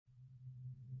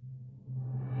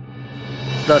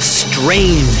The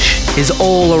strange is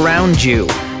all around you.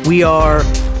 We are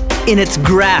in its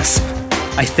grasp,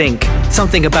 I think.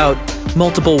 Something about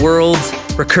multiple worlds,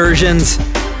 recursions.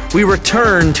 We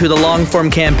return to the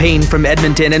long-form campaign from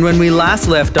Edmonton, and when we last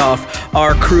left off,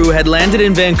 our crew had landed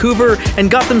in Vancouver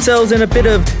and got themselves in a bit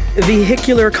of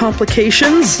vehicular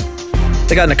complications.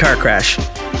 They got in a car crash.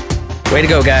 Way to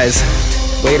go, guys.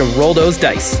 Way to roll those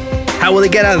dice. How will they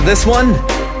get out of this one?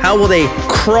 How will they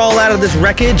crawl out of this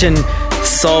wreckage and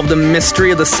solve the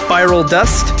mystery of the spiral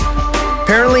dust?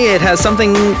 Apparently it has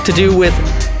something to do with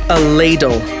a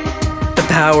ladle. The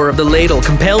power of the ladle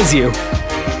compels you.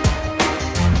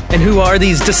 And who are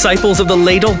these disciples of the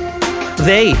ladle?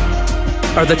 They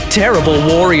are the terrible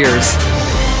warriors.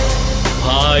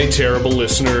 Hi, terrible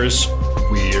listeners.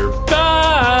 We're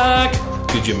back.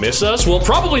 Did you miss us? Well,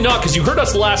 probably not, because you heard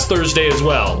us last Thursday as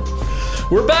well.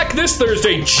 We're back this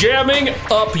Thursday, jamming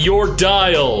up your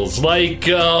dials like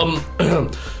a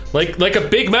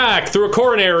Big Mac through a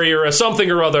coronary or a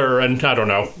something or other, and I don't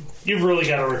know. You've really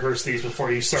got to rehearse these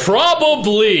before you start.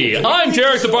 Probably. I'm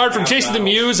Derek the Bard from Chasing the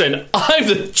Muse, and I'm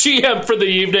the GM for the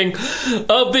evening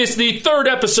of this, the third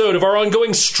episode of our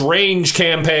ongoing Strange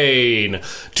campaign.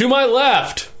 To my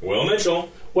left, Will Mitchell.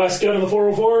 Wes Gunn of the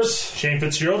 404s. Shane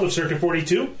Fitzgerald of Circuit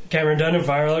 42. Cameron Dunn of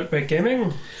Viral Outbreak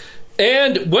Gaming.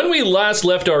 and when we last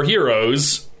left our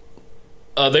heroes,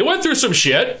 they went through some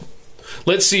shit.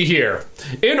 Let's see here.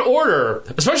 In order,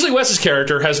 especially Wes's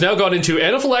character has now gone into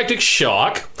anaphylactic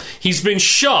shock. He's been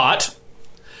shot.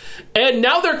 And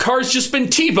now their car's just been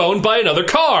T-boned by another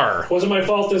car. Wasn't my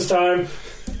fault this time.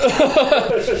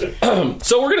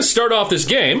 So we're going to start off this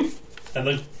game.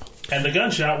 And the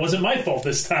gunshot wasn't my fault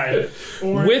this time.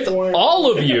 With all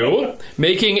of you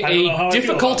making a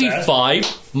difficulty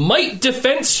 5 might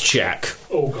defense check.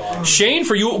 Oh, God. Shane,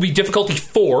 for you it will be difficulty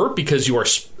 4 because you are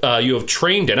you have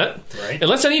trained in it. Right.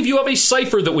 Unless any of you have a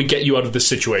cipher that would get you out of this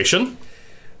situation.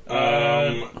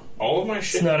 All of my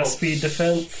shit. It's not a speed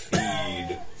defense.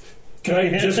 Speed. Can I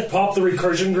just pop the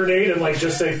recursion grenade and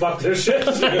just say fuck this shit?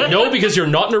 No, because you're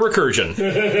not in a recursion.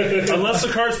 Unless the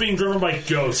car's being driven by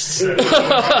ghosts.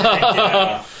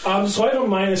 Yeah. So I have a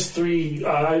 -3.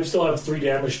 I still have 3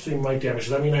 damage, 3 mic damage. Does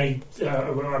that mean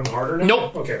I'm harder now?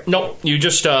 Nope. Okay. Nope. You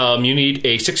just you need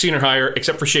a 16 or higher,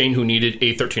 except for Shane, who needed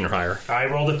a 13 or higher. I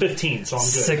rolled a 15, so I'm good.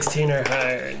 16 or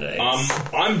higher. Nice.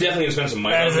 I'm definitely gonna spend some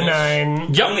mic That on is a this.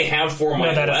 9. I only have 4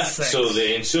 mic that is left, 6. so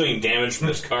the ensuing damage from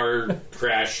this car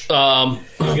crash is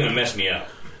gonna mess me up.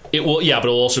 It will, yeah, but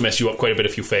it'll also mess you up quite a bit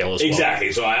if you fail as well.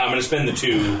 Exactly. So I'm gonna spend the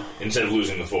 2 instead of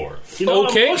losing the 4. You know,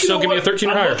 Okay, so give me a 13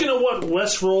 or higher. I'm looking at what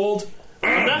Wes rolled.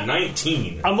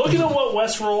 19. I'm looking at what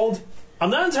Wes rolled. I'm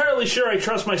not entirely sure I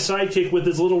trust my sidekick with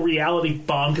his little reality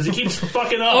bomb because he keeps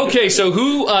fucking up. Okay, so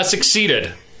who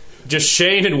succeeded? Just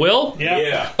Shane and Will?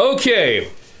 Yeah. Okay.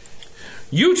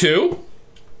 You two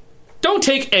don't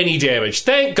take any damage.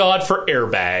 Thank God for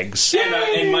airbags.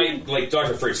 And my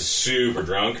Dr. Fritz is super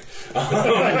drunk.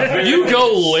 You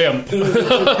go limp.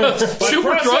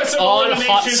 Super drunk on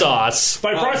hot sauce.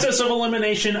 By process of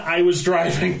elimination, I was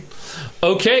driving.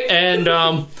 Okay, and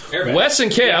Wes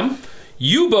and Cam,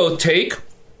 you both take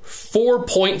 4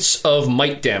 points of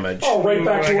might damage. Oh, right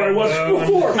back to where I was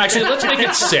before. Actually, let's make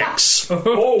it 6.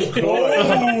 Oh.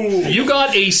 You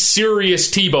got a serious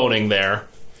T-boning there.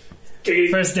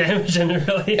 First damage in it,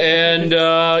 really. And,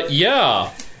 yeah.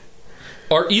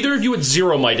 Are either of you at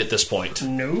 0 might at this point?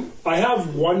 No. I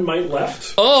have 1 might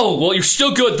left. Oh, well, you're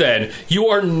still good then. You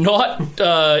are not,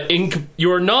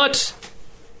 you are not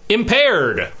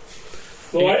impaired.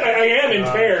 Well, I am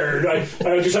impaired. I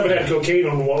just haven't had cocaine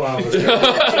on a while.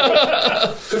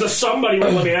 Because somebody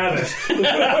won't let me have it.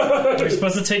 We're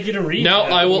supposed to take you to read. Now,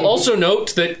 I will also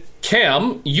note that,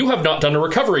 Cam, you have not done a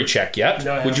recovery check yet.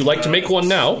 No, I Would you haven't. like to make one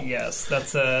now? Yes,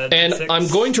 that's a And 6. I'm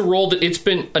going to roll that it's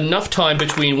been enough time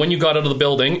between when you got out of the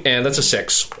building, and that's a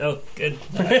 6. Oh, good.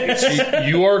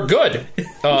 You are good.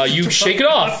 You shake it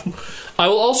off. I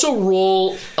will also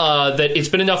roll that it's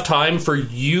been enough time for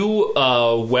you,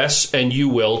 Wes, and you,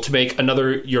 Will, to make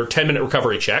your 10-minute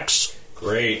recovery checks.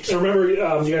 Great. And remember,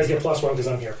 you guys get +1 because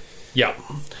I'm here. Yeah.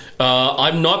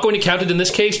 I'm not going to count it in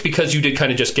this case because you did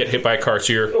kind of just get hit by a car,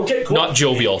 so you're Okay, cool. not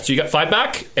jovial. So you got 5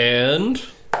 back, and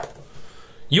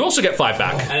you also get 5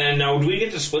 back. And now, do we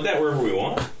get to split that wherever we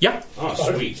want? Yeah. Oh,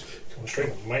 sweet. Going straight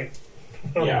with might.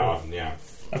 Yeah.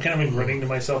 I'm kind of grinning to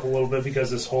myself a little bit because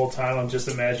this whole time I'm just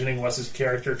imagining Wes's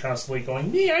character constantly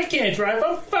going, "Me, I can't drive.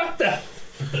 I'm fucked up."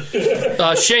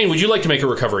 Shane, would you like to make a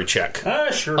recovery check?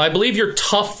 Sure. I believe your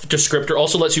tough descriptor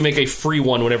also lets you make a free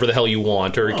one whenever the hell you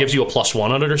want, or it gives you a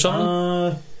 +1 on it or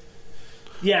something.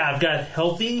 Yeah, I've got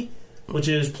healthy, Which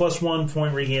is plus 1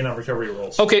 point regain on recovery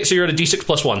rolls. Okay, so you're at a D6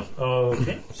 plus 1.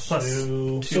 Okay. So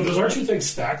does our 2 things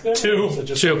stack then? 2.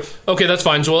 2. Okay, that's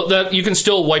fine. So that you can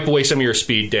still wipe away some of your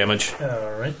speed damage.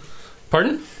 All right.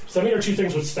 Pardon? Does that mean our 2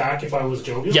 things would stack if I was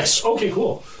jovial? Yes. Okay,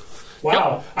 cool.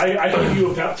 Wow. Yep. I gave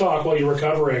you a pep talk while you were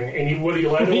recovering, and what do you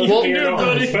like? Well,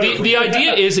 the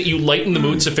idea is that you lighten the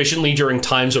mood sufficiently during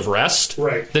times of rest,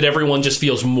 right? That everyone just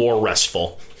feels more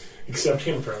restful. Except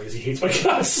him, apparently, because he hates my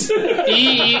guts.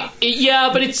 Yeah,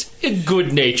 but it's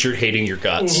good-natured hating your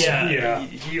guts. Yeah.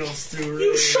 Heals through.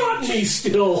 You shot me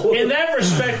still. In that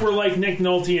respect, we're like Nick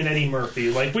Nolte and Eddie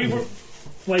Murphy.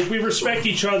 We respect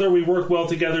each other, we work well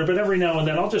together, but every now and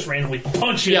then I'll just randomly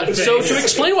punch you in the face. So to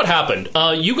explain what happened,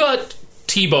 you got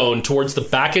T-boned towards the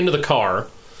back end of the car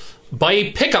by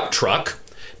a pickup truck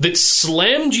that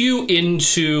slammed you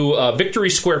into Victory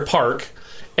Square Park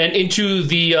and into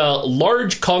the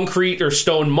large concrete or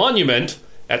stone monument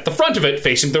at the front of it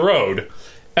facing the road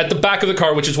at the back of the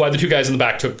car, which is why the 2 guys in the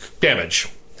back took damage.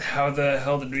 How the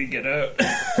hell did we get out?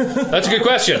 That's a good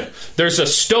question. There's a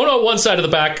stone on one side of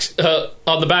the back,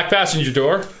 on the back passenger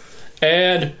door,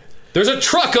 and there's a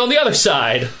truck on the other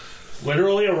side.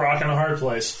 Literally a rock in a hard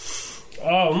place.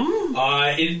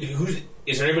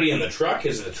 Is there anybody in the truck?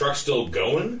 Is the truck still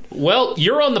going? Well,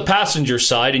 you're on the passenger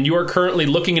side, and you are currently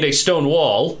looking at a stone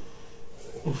wall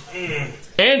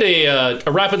and a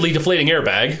rapidly deflating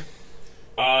airbag.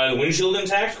 The windshield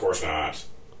intact? Of course not.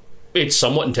 It's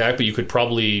somewhat intact, but you could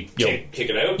probably kick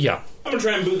it out? Yeah. I'm going to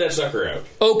try and boot that sucker out.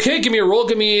 Okay, give me a roll.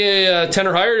 Give me a 10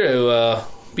 or higher to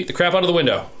beat the crap out of the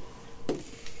window.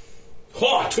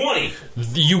 Oh, 20!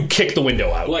 You kick the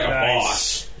window out. Like a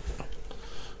boss.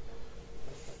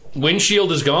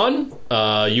 Windshield is gone.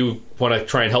 You want to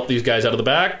try and help these guys out of the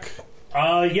back?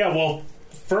 Yeah, well,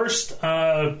 first,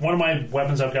 one of my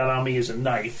weapons I've got on me is a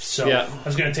knife, so I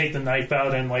was going to take the knife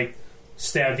out and,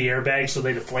 stab the airbags so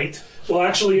they deflate. Well,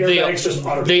 actually, airbags just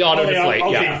auto-deflate. They auto-deflate,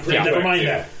 Okay, never mind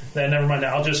that. Then never mind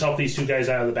that. I'll just help these 2 guys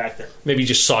out of the back there. Maybe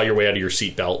just saw your way out of your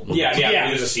seatbelt. Use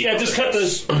a seatbelt. Just cut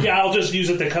the. Yeah, I'll just use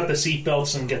it to cut the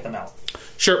seatbelts and get them out.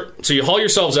 Sure. So you haul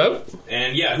yourselves out.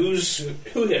 And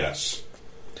who hit us?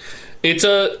 It's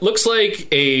looks like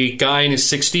a guy in his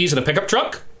 60s in a pickup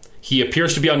truck. He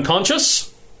appears to be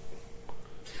unconscious.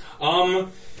 I'm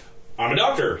a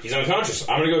doctor. He's unconscious.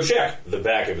 I'm gonna go check the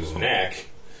back of his neck.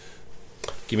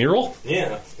 Give me a roll.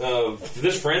 Yeah. Is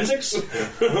this forensics?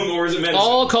 Or is it medicine?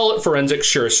 I'll call it forensics,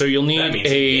 sure. So you'll need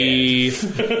a...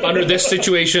 under this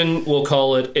situation, we'll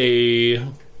call it a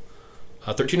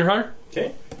 13 or higher.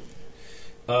 Okay.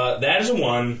 That is a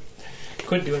 1.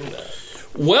 Quit doing that.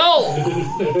 Well,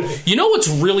 you know what's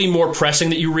really more pressing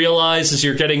that you realize as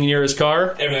you're getting near his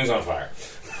car? Everything's on fire.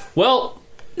 Well,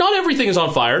 not everything is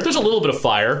on fire. There's a little bit of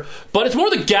fire, but it's more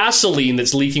the gasoline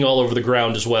that's leaking all over the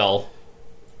ground as well.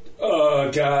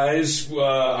 Guys,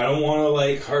 I don't want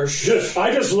to, harsh...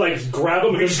 I just, grab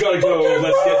him. We just gotta go.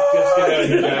 Let's get out of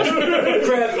here,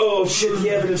 guys. Oh, shit, the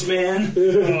evidence, man.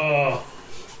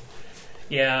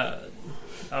 Yeah,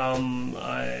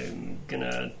 I'm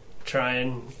gonna try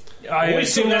and... I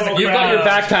assume there's a crowd. You've got your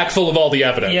backpack full of all the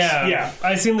evidence. Yeah.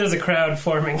 I assume there's a crowd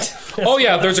forming. Oh,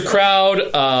 yeah, there's a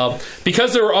crowd.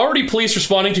 Because there were already police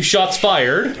responding to shots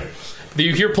fired,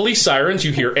 you hear police sirens,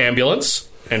 you hear ambulance,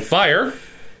 and fire.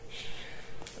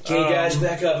 Okay, guys,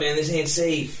 back up, man. This ain't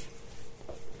safe.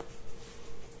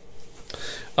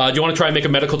 Do you want to try and make a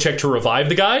medical check to revive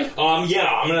the guy? Yeah,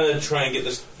 I'm going to try and get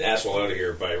this asshole out of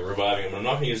here by reviving him. I'm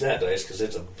not going to use that dice because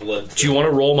it's a blood... Do you want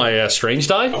to roll my strange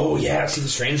die? Oh, yeah, see the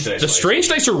strange dice. The strange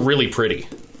dice are really pretty.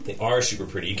 They are super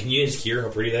pretty. Can you guys hear how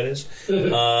pretty that is?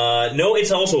 No,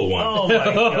 it's also a 1. Oh, my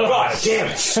God. God damn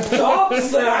it. Stop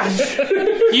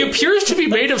that! He appears to be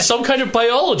made of some kind of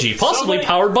biology, possibly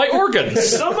powered by organs.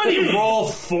 Somebody roll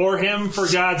for him,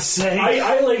 for God's sake. I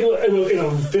in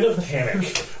a bit of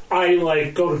panic, I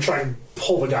go to try and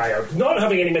pull the guy out. Not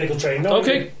having any medical training.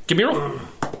 Okay, give me a roll.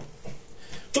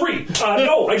 3.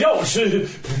 No, I don't.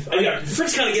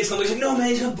 Fritz kind of gets something. He's like, no, man,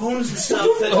 he's got bones and stuff.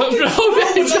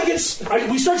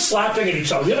 We start slapping at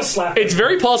each other. We have a slap. It's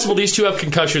very possible these 2 have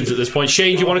concussions at this point.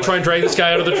 Shane, do you want to try and drag this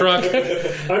guy out of the truck?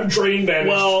 I'm drain bandaged.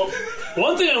 Well,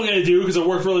 one thing I'm going to do, because it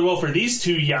worked really well for these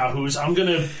 2 yahoos, I'm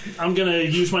gonna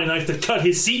use my knife to cut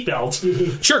his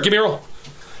seatbelt. Sure, give me a roll.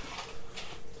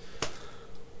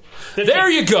 There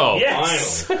you go.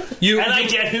 Yes. And I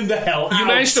get him the hell out. You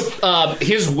managed to...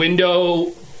 his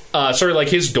window...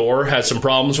 his door has some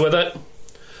problems with it.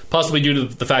 Possibly due to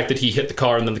the fact that he hit the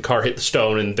car and then the car hit the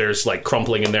stone and there's,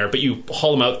 crumpling in there. But you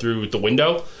haul him out through the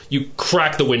window. You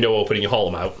crack the window open and you haul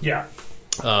him out. Yeah.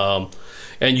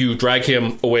 And you drag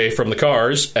him away from the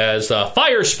cars as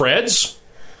fire spreads.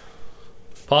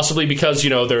 Possibly because,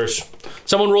 there's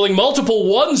someone rolling multiple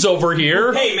ones over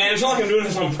here. Hey, man, it's not like I'm doing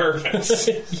this on purpose.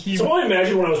 So I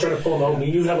imagine when I was trying to pull him out,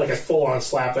 and you had like a full-on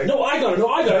slap. Like, no, I got it.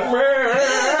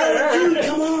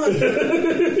 Come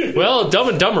on. Well, Dumb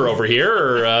and Dumber over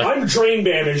here. I'm drain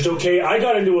bandaged, okay? I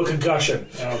got into a concussion.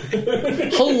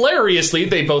 Hilariously,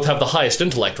 they both have the highest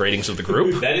intellect ratings of the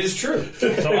group. That is true.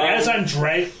 So as I'm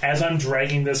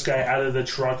dragging this guy out of the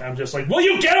truck, I'm just like, will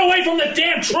you get away from the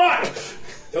damn truck?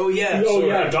 Oh, yeah. Oh,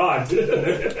 yeah, God.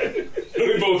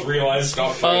 We both realized.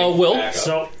 Will,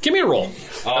 So give me a roll.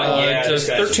 Yeah, Just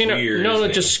 13 weird, no,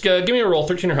 just give me a roll,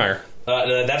 13 or higher.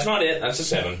 That's not it. That's a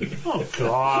 7. oh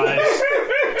god.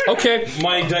 Okay.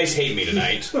 My dice hate me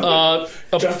tonight. Just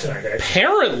tonight, eh?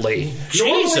 Apparently.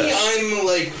 Normally, Jesus. I'm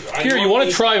like... Here, you want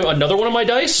to try another one of my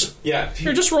dice? Yeah.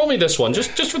 Here, just roll me this one,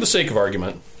 just for the sake of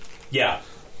argument. Yeah.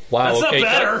 Wow, That's okay.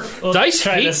 not better. Dice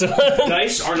Try hate... this one.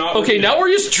 Dice are not... Okay, now we're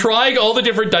just trying all the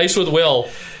different dice with Will.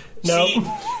 No.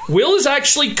 Will is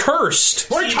actually cursed.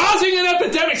 We're causing an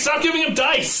epidemic. Stop giving him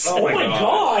dice. Oh, my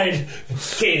God.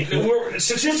 Okay,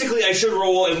 statistically, I should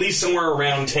roll at least somewhere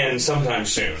around 10 sometime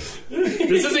soon.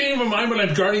 This isn't even mine, but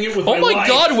I'm guarding it with Oh my life.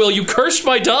 god, Will, you cursed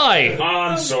my die.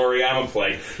 I'm sorry, I'm a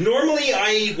plague. Normally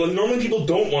people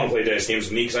don't want to play dice games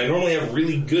with me because I normally have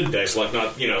really good dice luck,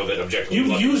 not, that objectively. You've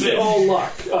luck used is it all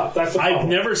luck. That's the I've problem.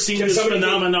 never seen Can this somebody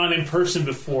phenomenon in person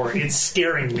before. It's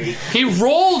scaring me. He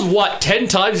rolled, 10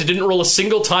 times? He didn't roll a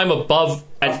single time above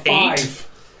an 8? 5.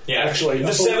 Yeah, Actually,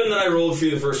 the 7 that I rolled for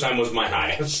you the first time was my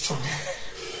highest.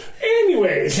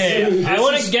 Anyways. Okay, I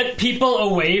want to get people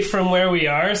away from where we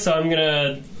are, so I'm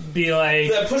gonna be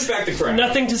like, Push back the crowd.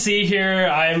 nothing to see here.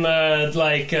 I'm I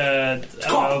don't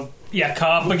know. Yeah,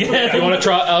 cop again. You want to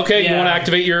try? Okay, you Yeah. want to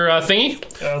activate your thingy?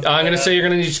 I'm going to say you're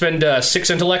going to need to spend 6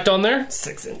 intellect on there.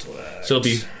 6 intellect. So it'll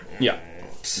be, be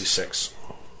 6.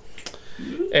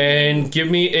 And give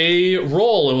me a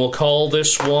roll, and we'll call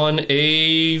this one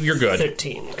you're good.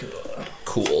 13.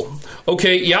 Cool.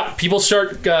 Okay, yeah, people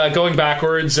start going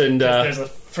backwards, and... There's a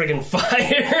friggin'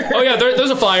 fire. oh, yeah, there's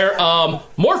a fire.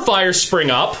 More fires spring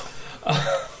up.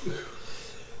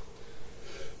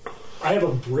 I have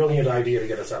a brilliant idea to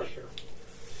get us out of here.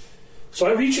 So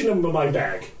I reach into my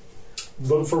bag,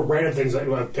 look for random things that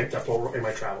I've picked up in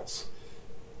my travels.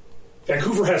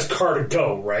 Vancouver has car to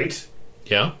go, right?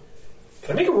 Yeah?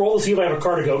 Can I make a roll to see if I have a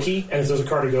car to go key and if there's a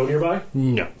car to go nearby?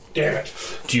 No. Damn it.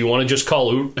 Do you want to just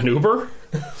call an Uber?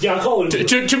 Yeah, I'll call it.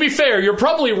 To be fair, you're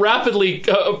probably rapidly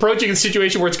approaching a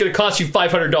situation where it's going to cost you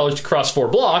 $500 to cross 4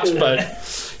 blocks,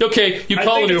 but okay, you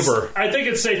call an Uber. I think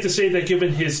it's safe to say that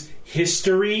given his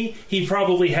history, he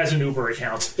probably has an Uber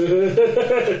account.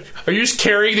 Are you just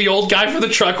carrying the old guy for the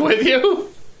truck with you?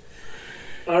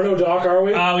 I don't know, Doc, are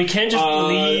we? We can't just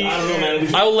leave. I don't know,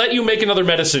 man. I'll let you make another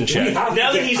medicine check. Now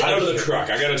that he's out of the truck,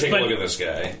 I gotta take a look at this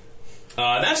guy.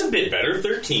 That's a bit better,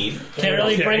 13. Can't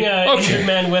really bring a injured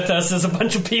man with us as a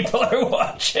bunch of people are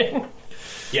watching.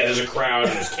 Yeah, there's a crowd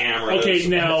and there's cameras. Okay,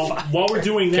 now, while we're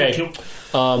doing that...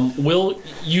 Okay. Will,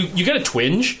 you get a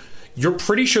twinge. You're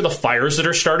pretty sure the fires that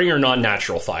are starting are not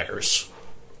natural fires.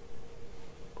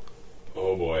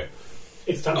 Oh, boy.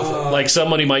 It's time to Like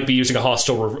somebody might be using a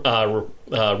hostile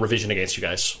revision against you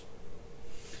guys.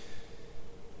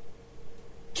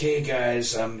 Okay,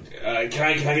 guys, can I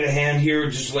get a hand here?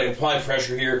 Just apply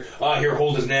pressure here. Here,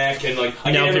 hold his neck, and I Now get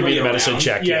give me everybody the medicine around.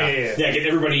 check. Yeah. Yeah, get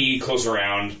everybody close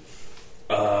around.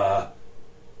 I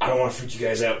don't want to freak you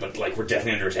guys out, but we're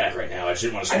definitely under attack right now. I just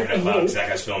didn't want to scream it out loud because that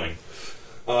guy's filming.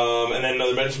 And then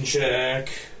another medicine check.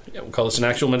 Yeah, we'll call this an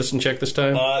actual medicine check this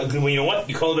time. Well, you know what?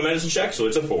 You call it a medicine check, so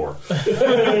it's a 4.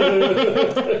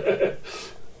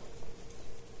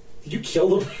 Did you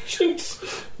kill the patient?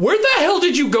 Where the hell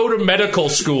did you go to medical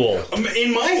school?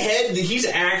 In my head, he's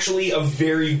actually a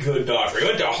very good doctor. He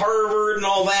went to Harvard and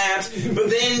all that,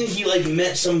 but then he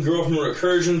met some girl from a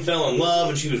recursion, fell in love,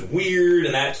 and she was weird,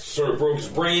 and that sort of broke his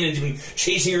brain, and he's been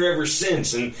chasing her ever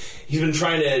since. And he's been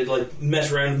trying to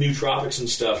mess around with nootropics and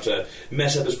stuff to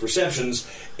mess up his perceptions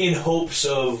in hopes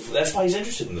of. That's why he's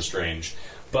interested in the strange.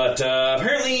 But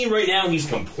apparently, right now, he's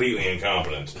completely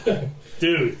incompetent.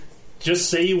 Dude,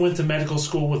 just say you went to medical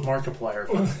school with Markiplier.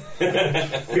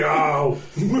 No.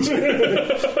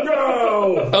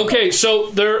 No. Okay, so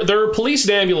there are police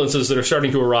and ambulances that are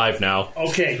starting to arrive now.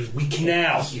 Okay,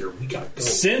 now, Here, we gotta go.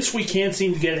 since we can't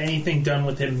seem to get anything done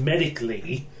with him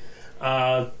medically,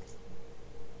 Trent,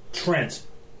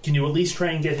 can you at least try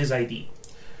and get his ID?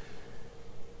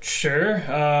 Sure.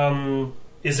 Are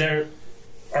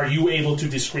you able to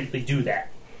discreetly do that?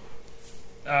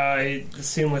 I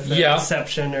assume with a Yeah.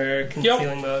 deception or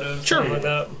concealing motive. Sure. Something like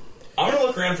that. I'm gonna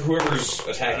look around for whoever's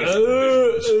attacking us.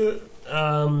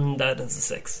 That is a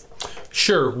 6.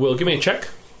 Sure, Will, give me a check.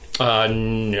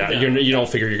 No, you don't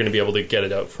figure you're going to be able to get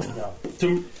it out from... No.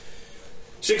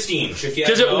 16.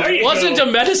 Because it wasn't a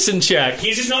medicine check.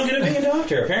 He's just not going to be a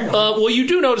doctor, apparently. Well, you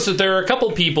do notice that there are a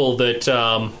couple people that...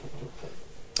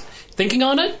 thinking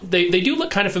on it, they do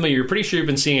look kind of familiar. You're pretty sure you've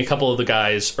been seeing a couple of the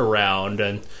guys around,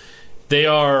 and they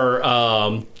are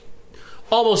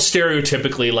almost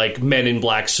stereotypically like men in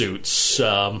black suits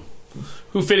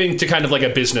who fit into kind of like a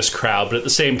business crowd, but at the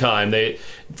same time,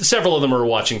 several of them are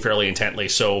watching fairly intently,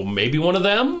 so maybe one of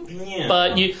them. Yeah.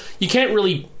 But you can't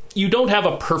really... You don't have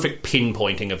a perfect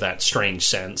pinpointing of that strange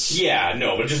sense. Yeah,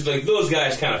 no, but just like those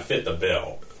guys kind of fit the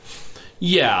bill.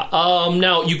 Yeah.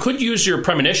 Now, you could use your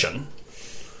premonition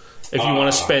if you want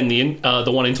to spend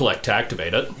the one intellect to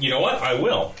activate it. You know what? I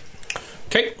will.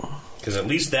 Okay. Because at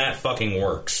least that fucking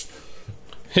works.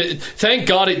 Thank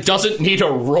God it doesn't need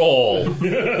a roll.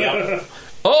 Yep.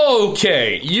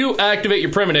 Okay. You activate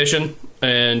your premonition,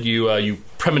 and you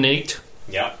premonate.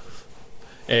 Yep.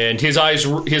 And his eyes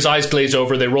glaze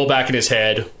over. They roll back in his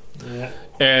head. Yeah.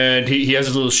 And he has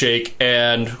a little shake,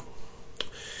 and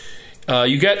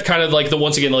you get kind of like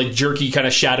once again, jerky, kind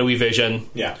of shadowy vision.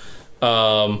 Yeah.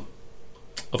 Of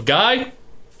a guy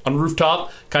on a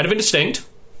rooftop, kind of indistinct.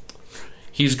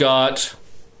 He's got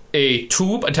a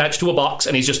tube attached to a box,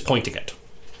 and he's just pointing it.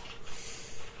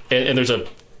 And there's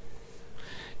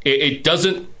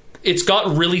it's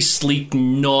got really sleek,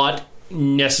 not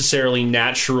necessarily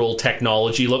natural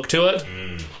technology look to it.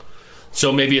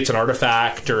 So maybe it's an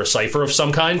artifact or a cipher of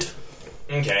some kind.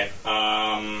 Okay.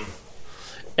 And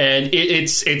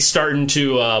it's starting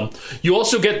to... you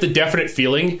also get the definite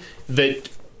feeling that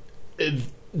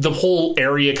the whole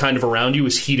area kind of around you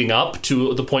is heating up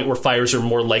to the point where fires are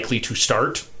more likely to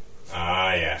start.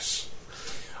 Ah, yes.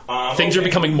 Things are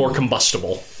becoming more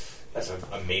combustible. That's an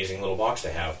amazing little box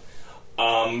to have.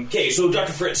 Okay, so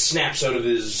Dr. Fritz snaps out of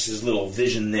his little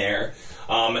vision there.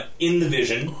 In the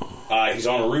vision, he's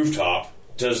on a rooftop.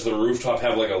 Does the rooftop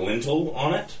have like a lintel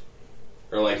on it,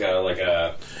 or like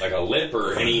a lip,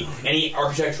 or any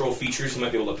architectural features you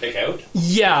might be able to pick out?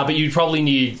 Yeah, but you'd probably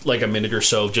need like a minute or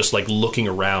so just like looking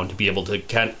around to be able to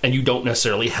and you don't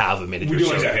necessarily have a minute. We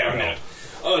don't exactly have a minute.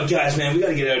 Oh, guys, man, we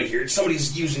gotta get out of here.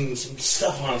 Somebody's using some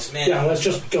stuff on us, man. Yeah, let's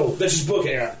just go. Let's just book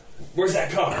it. Yeah. Where's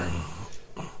that car?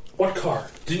 What car?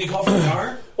 Didn't you call for the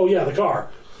car? Oh, yeah, the car.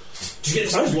 Did you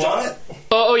get this wallet?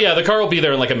 Oh, yeah, the car will be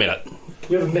there in like a minute.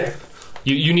 We have a minute.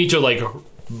 You need to like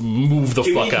move the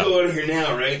We fuck need to out. go out of here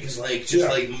now, right? Because like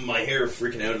my hair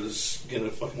freaking out is gonna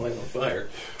fucking light on fire.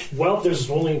 Well, there's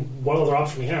only one other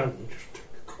option we have.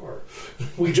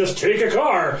 We just take a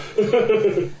car.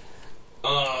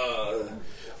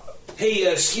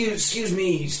 Hey, excuse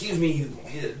me.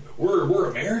 We're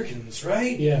Americans,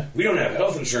 right? Yeah. We don't have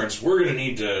health insurance. We're gonna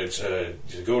need to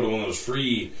go to one of those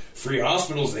free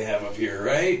hospitals they have up here,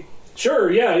 right?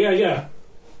 Sure. Yeah.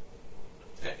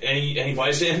 Any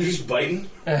bystanders biting?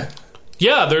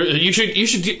 Yeah, you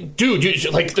should, dude. You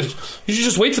should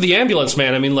just wait for the ambulance,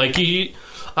 man. I mean, like, I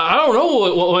don't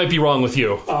know what might be wrong with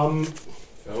you. Oh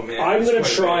man, I'm going to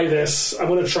try this. I'm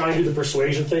going to try and do the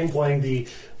persuasion thing, playing the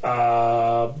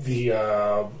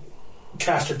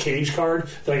Caster Cage card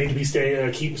that I need to be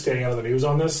keep staying out of the news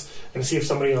on this, and see if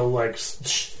somebody will like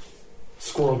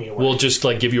squirrel me away. We'll just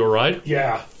like give you a ride.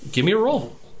 Yeah. Give me a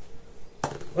roll.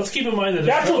 Let's keep in mind that...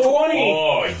 Natural 20!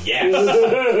 Oh, yes!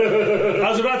 I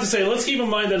was about to say, let's keep in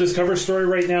mind that his cover story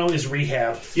right now is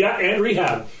rehab. Yeah, and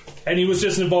rehab. And he was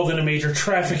just involved in a major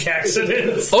traffic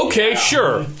accident. Okay,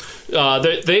 sure.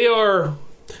 They are...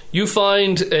 You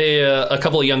find a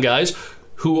couple of young guys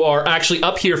who are actually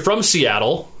up here from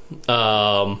Seattle.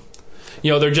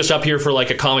 They're just up here for like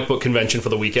a comic book convention for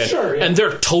the weekend. Sure, yeah. And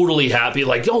they're totally happy.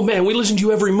 Like, oh man, we listen to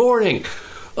you every morning.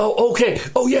 Oh, okay.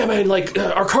 Oh, yeah, man, like,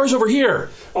 our car's over here.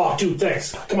 Oh, dude,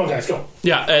 thanks. Come on, guys, go.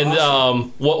 Yeah, and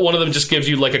awesome. One of them just gives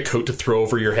you, like, a coat to throw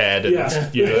over your head. And,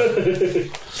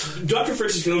 Dr.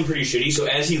 Fritz is feeling pretty shitty, so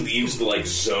as he leaves the, like,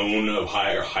 zone of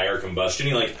higher combustion,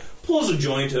 he, like, pulls a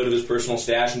joint out of his personal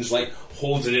stash and just, like,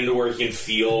 holds it into where he can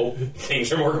feel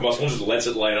things are more combustible and just lets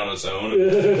it light on its own.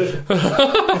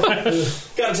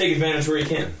 Gotta take advantage where you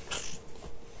can.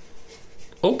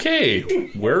 Okay,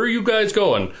 where are you guys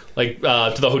going? Like,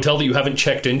 to the hotel that you haven't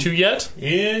checked into yet?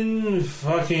 In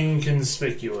fucking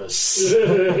conspicuous.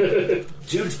 Dude,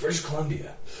 it's British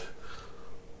Columbia.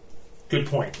 Good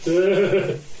point.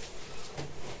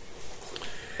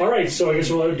 Alright, so I guess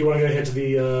do you want to head to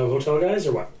the hotel, guys,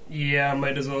 or what? Yeah,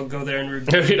 might as well go there and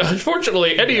review. I mean,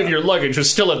 unfortunately, any of your luggage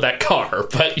was still in that car,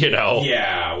 but,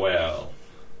 Yeah, well...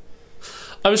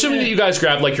 I'm assuming that you guys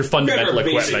grabbed, like, your fundamental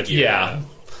basic, equipment. Yeah.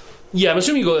 Yeah, I'm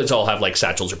assuming you guys all have like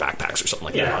satchels or backpacks or something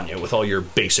like that on you with all your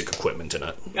basic equipment in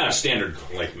it. Yeah, a standard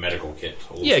like medical kit.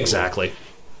 Yeah, exactly.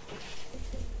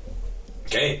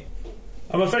 Okay.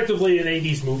 I'm effectively an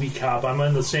 80s movie cop. I'm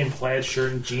in the same plaid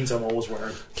shirt and jeans I'm always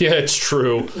wearing. Yeah, it's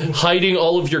true. Hiding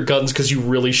all of your guns because you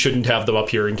really shouldn't have them up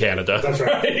here in Canada. That's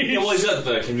right. Yeah, well, he's got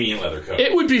the convenient leather coat.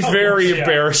 It would be very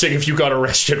embarrassing if you got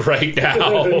arrested right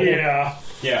now. Yeah.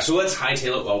 Yeah, so let's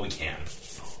hightail it while we can.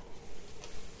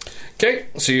 Okay,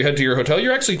 so you head to your hotel.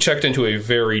 You're actually checked into a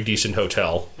very decent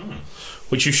hotel,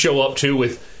 which you show up to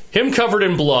with him covered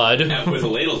in blood. With a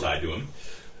ladle tied to him.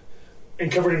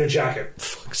 And covered in a jacket.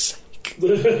 Fuck's sake.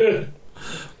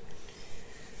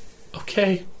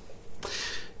 Okay.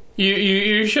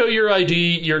 You show your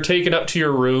ID. You're taken up to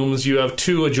your rooms. You have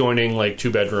 2 adjoining, like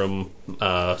 2-bedroom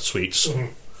suites,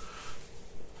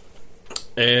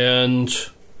 and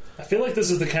I feel like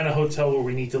this is the kind of hotel where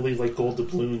we need to leave like gold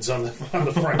doubloons on the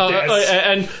front desk.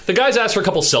 and the guys ask for a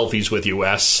couple selfies with you,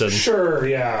 Wes. And Sure,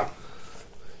 yeah.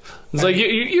 it's like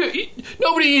you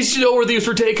nobody needs to know where these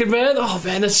were taken, man. Oh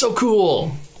man, that's so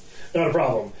cool. Not a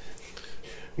problem.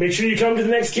 Make sure you come to the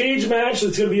next cage match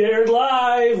that's going to be aired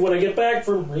live when I get back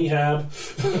from rehab.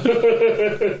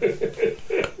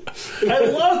 I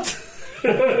loved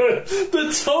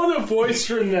the tone of voice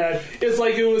from that. It's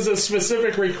like it was a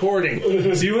specific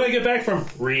recording. See you when I get back from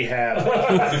rehab.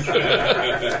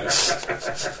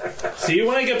 See you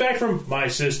when I get back from my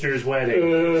sister's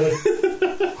wedding.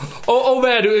 Oh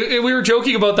man, we were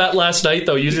joking about that last night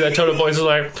though, using that tone of voice.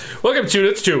 Like, welcome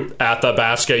students to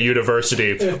Athabasca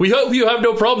University. We hope you have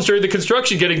no problems during the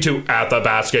construction getting to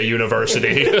Athabasca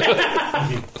University.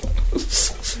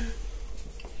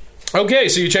 Okay,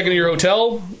 so you check into your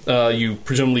hotel. You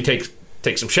presumably take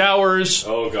some showers.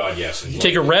 Oh god, yes.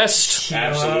 Take a rest.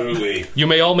 Absolutely. You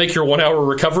may all make your 1-hour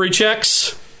recovery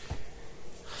checks.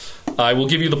 I will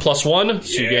give you the +1,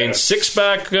 so you gain 6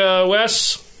 back,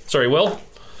 Wes. Sorry, Will.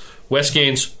 Wes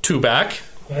gains 2 back.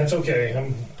 That's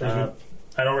okay.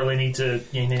 I don't really need to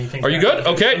gain anything. Are you good?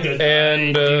 Okay. I'm good.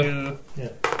 And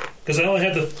because I only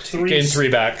had the 3. gain 3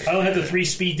 back. I only had the 3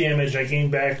 speed damage. I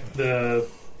gained back the.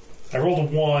 I rolled a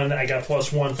 1. I got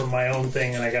 +1 from my own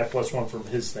thing, and I got +1 from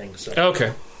his thing. So.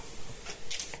 Okay.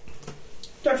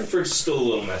 Dr. Frick's still a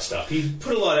little messed up. He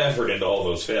put a lot of effort into all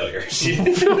those failures. He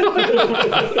can't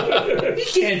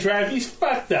drive. He's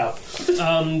fucked up.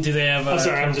 Do they have a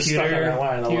sorry, I'm just stuck on computer that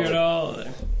line. I here love at it.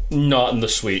 all? Not in the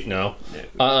suite, no.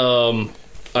 I'm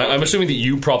assuming that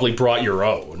you probably brought your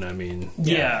own. I mean...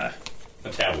 Yeah. A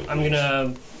tablet. I'm going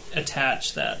to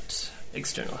attach that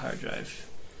external hard drive.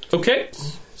 Okay.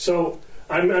 So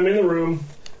I'm in the room,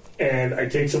 and I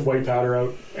take some white powder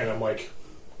out, and I'm like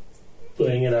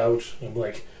laying it out. I'm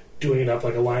like doing it up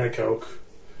like a line of coke.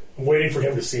 I'm waiting for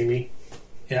him to see me.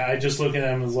 Yeah, I just look at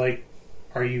him and was like,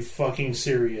 "Are you fucking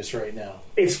serious right now?"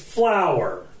 It's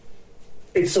flour.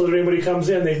 It's so that anybody comes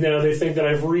in, they think that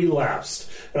I've relapsed,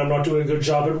 and I'm not doing a good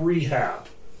job at rehab.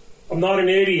 I'm not an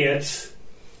idiot.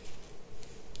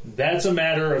 That's a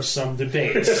matter of some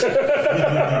debate.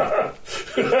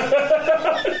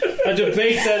 A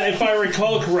debate that, if I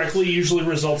recall correctly, usually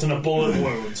results in a bullet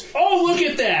wound. Oh, look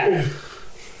at that!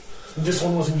 This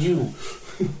one wasn't you.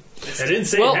 I didn't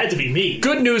say Well, it had to be me.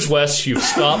 Good news, Wes. You've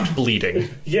stopped bleeding.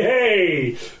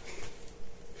 Yay!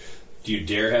 Do you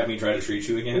dare have me try to treat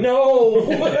you again? No!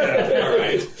 All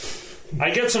right. I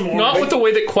get some more. Not with the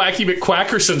way that Quacky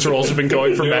McQuackerson's rolls have been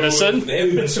going for medicine. They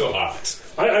haven't been so hot.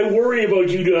 I worry about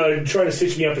you trying to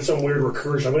stitch me up in some weird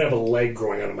recursion. I'm going to have a leg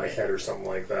growing out of my head or something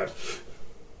like that.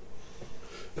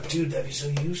 But dude, that'd be so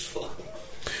useful.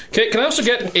 Okay, can I also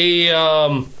get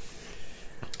a...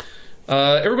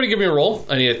 everybody give me a roll.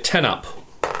 I need a 10 up.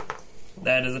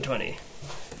 That is a 20.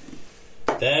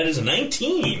 That is a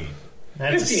 19.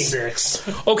 That's 15. a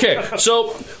 6. Okay,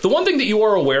 so the one thing that you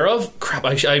are aware of... Crap,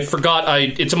 I forgot.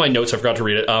 It's in my notes. I forgot to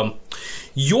read it.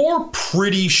 You're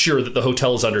pretty sure that the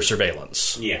hotel is under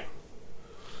surveillance. Yeah.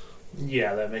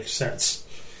 Yeah, that makes sense.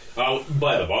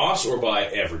 By the boss or by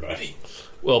everybody?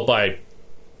 Well,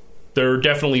 there are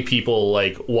definitely people,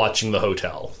 like, watching the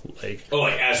hotel. Like, Oh,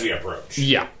 like as we approach?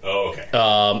 yeah. Oh, okay.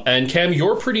 And Cam,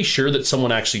 you're pretty sure that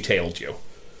someone actually tailed you.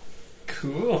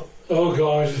 Cool. Oh,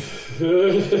 God.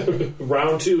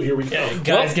 Round 2, here we go.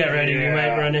 Guys, get ready. We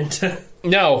might run into...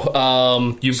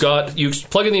 No, you plug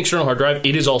in the external hard drive.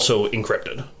 It is also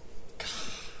encrypted.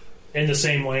 In the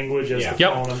same language as the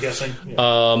Yep. phone, I'm guessing.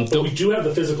 Yeah. But we do have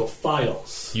the physical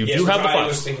files. You Yes, do have the I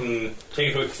was files. thinking,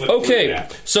 take a quick flip through Okay,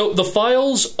 that. so the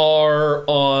files are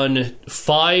on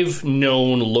 5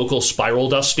 known local spiral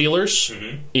dust dealers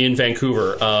in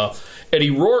Vancouver.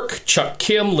 Eddie Rourke, Chuck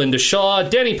Kim, Linda Shaw,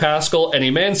 Danny Pascal, and a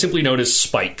man simply known as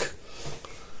Spike.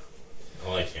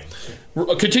 I like him.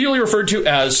 continually referred to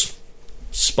as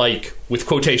Spike, with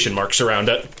quotation marks around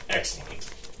it. Excellent.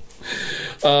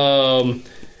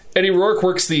 Eddie Rourke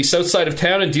works the south side of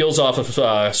town and deals off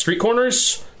of street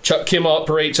corners. Chuck Kim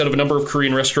operates out of a number of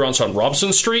Korean restaurants on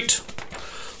Robson Street.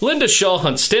 Linda Shaw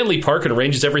hunts Stanley Park and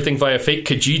arranges everything via fake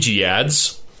Kijiji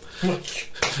ads.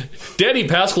 Danny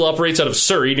Pascal operates out of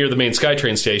Surrey near the main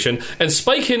SkyTrain station, and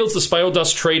Spike handles the spiral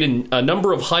dust trade in a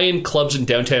number of high-end clubs in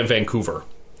downtown Vancouver.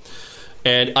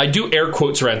 And I do air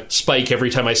quotes around Spike every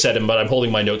time I said him, but I'm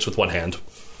holding my notes with one hand.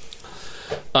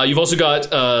 You've also got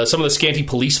some of the scanty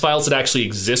police files that actually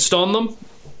exist on them.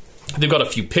 They've got a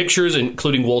few pictures,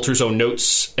 including Walter's own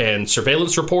notes and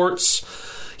surveillance reports.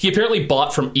 He apparently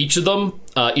bought from each of them,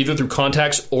 either through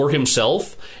contacts or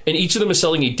himself, and each of them is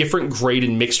selling a different grade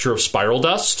and mixture of spiral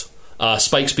dust.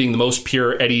 Spike's being the most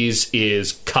pure, Eddie's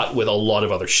is cut with a lot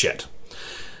of other shit.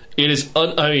 It is,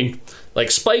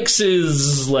 Spike's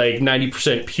is like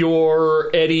 90%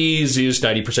 pure, Eddie's is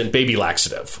 90% baby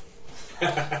laxative.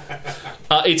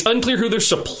 It's unclear who their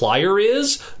supplier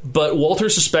is, but Walter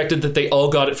suspected that they all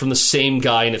got it from the same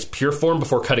guy in its pure form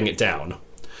before cutting it down.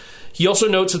 He also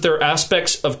notes that there are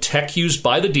aspects of tech used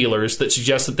by the dealers that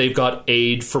suggest that they've got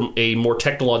aid from a more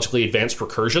technologically advanced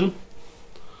recursion.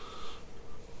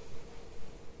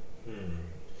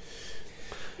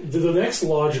 The next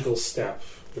logical step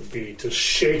would be to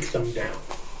shake them down.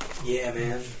 Yeah,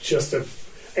 man.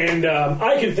 And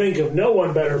I can think of no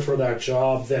one better for that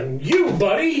job than you,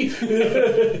 buddy.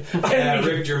 Yeah,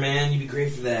 Richter, man, you'd be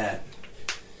great for that.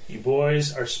 You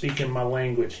boys are speaking my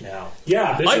language now.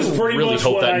 Yeah, This is pretty really much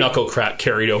hope what that I- knuckle crack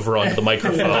carried over onto the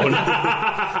microphone.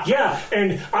 yeah,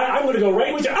 and I'm going to go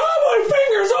right with you. Oh, my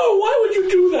fingers! Oh, why would you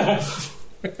do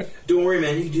that? Don't worry,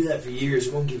 man. You can do that for years.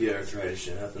 It won't give you arthritis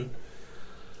or nothing.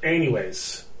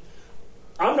 Anyways,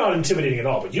 I'm not intimidating at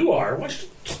all, but you are. Why don't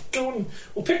you go and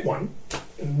we'll pick one,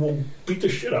 and we'll beat the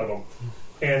shit out of them.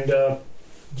 And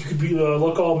you could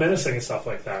look all menacing and stuff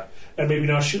like that, and maybe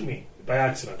not shoot me by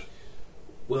accident.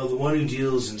 Well, the one who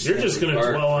deals in You're just Stanley gonna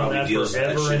Park dwell on probably that deals with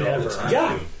forever shit and all the ever.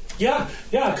 time.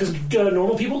 Yeah, because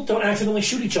normal people don't accidentally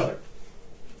shoot each other.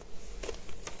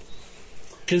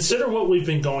 Consider what we've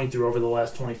been going through over the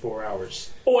last 24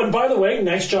 hours. Oh, and by the way,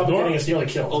 nice job of getting us nearly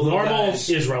killed. Although, Normal guys,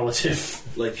 is relative.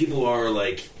 like people are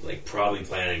like probably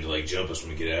planning to like jump us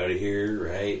when we get out of here,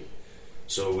 right?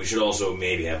 So we should also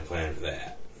maybe have a plan for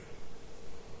that.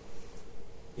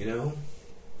 You know,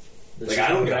 This I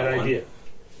don't is a got bad one. idea.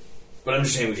 but I'm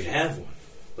just saying we should have one.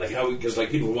 Like how? Because like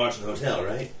people are watching the hotel,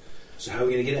 right? So how are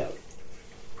we gonna get out?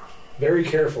 Very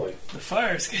carefully. The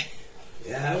fire escape.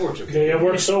 Yeah, that worked okay. Yeah, it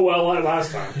worked so well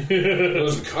last time. It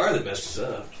was the car that messed us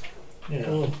up.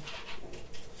 Yeah.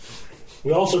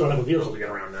 We also don't have a vehicle to get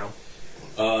around now.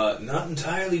 Not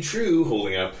entirely true.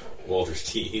 Holding up Walter's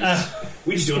teeth.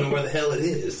 We just don't know where the hell it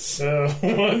is.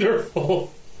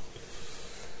 Wonderful.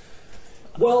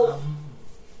 Well,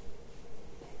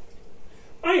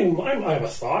 I have a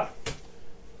thought.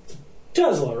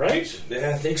 Tesla, right?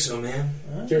 Yeah, I think so, man.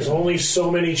 There's only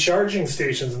so many charging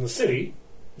stations in the city,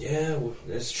 Yeah, well,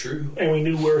 that's true. and we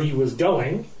knew where he was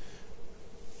going.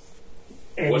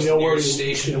 And What's we the know where nearest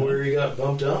station where he got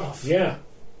bumped off? Yeah.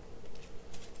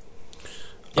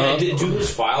 Yeah, do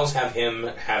those files have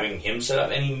having him set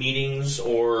up any meetings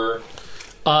or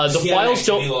The files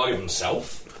don't don't. log of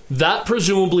himself? That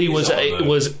presumably was on the-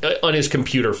 was on his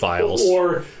computer files.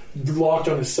 Or locked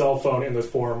on his cell phone in the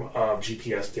form of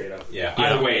GPS data. Yeah.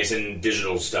 Either way, it's in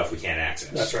digital stuff we can't access.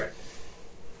 That's right.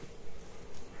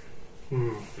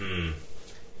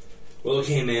 Well,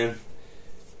 okay, man.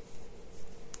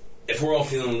 If we're all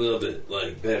feeling a little bit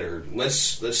like better, let's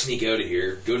sneak out of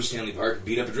here, go to Stanley Park, and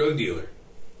beat up a drug dealer.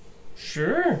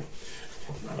 Sure.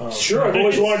 Sure, I've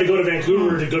always wanted to go to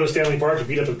Vancouver to go to Stanley Park and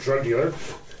beat up a drug dealer.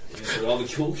 That's what all the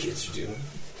cool kids are doing.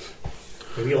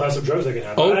 Maybe he'll have some drugs I can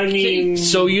have. Okay, I mean,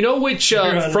 so you know which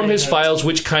from his files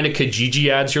which kind of Kijiji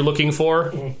ads you're looking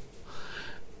for,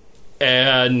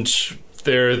 and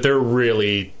they're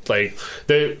really like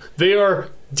they are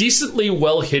decently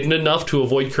well hidden enough to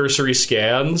avoid cursory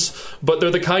scans, but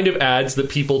they're the kind of ads that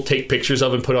people take pictures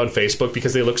of and put on Facebook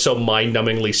because they look so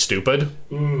mind-numbingly stupid.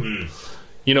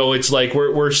 You know, it's like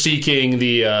we're seeking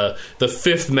the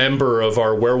fifth member of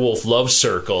our werewolf love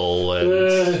circle, and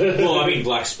Well, I mean,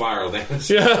 Black Spiral. Then.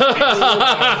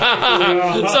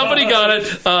 somebody got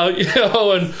it.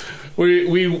 And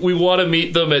we want to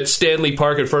meet them at Stanley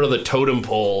Park in front of the totem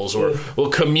poles, or we'll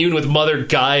commune with Mother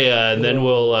Gaia, and then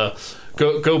we'll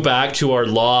go back to our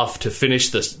loft to finish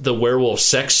the werewolf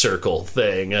sex circle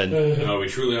thing. And No, we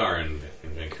truly are in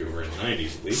Vancouver in the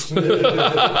 90s, at least.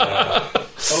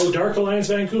 Oh, Dark Alliance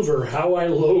Vancouver, how I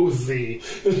loathe thee.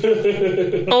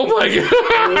 Oh my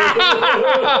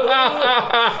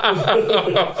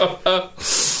god!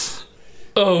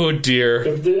 Oh dear.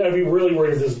 I'd be really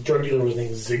worried if this drug dealer was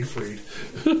named Siegfried.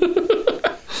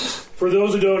 For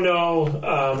those who don't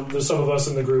know, there's some of us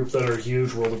in the group that are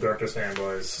huge World of Darkness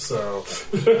fanboys, so...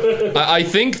 I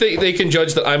think they can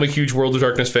judge that I'm a huge World of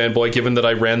Darkness fanboy, given that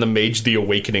I ran the Mage the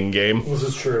Awakening game. This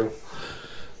is true.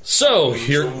 So,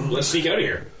 here... Let's sneak out of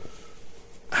here.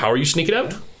 How are you sneaking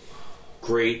out?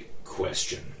 Great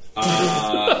question.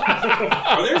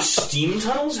 Are there steam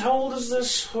tunnels? How old is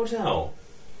this hotel?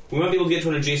 We might be able to get to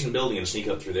an adjacent building and sneak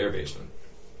up through their basement.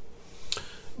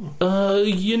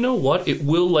 You know what? It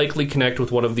will likely connect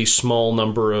with one of these small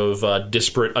number of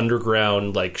disparate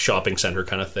underground, like, shopping center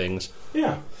kind of things.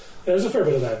 Yeah. There's a fair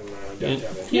bit of that in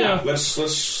downtown. Yeah. Let's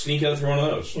sneak out through one of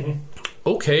those. Mm-hmm.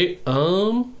 Okay,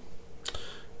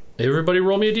 everybody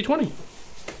roll me a d20.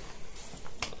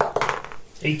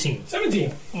 18.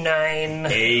 17. 9.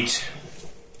 8.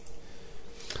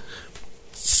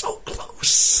 So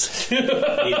close.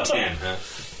 8, 10, huh?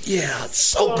 Yeah, it's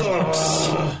so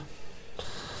close.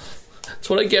 That's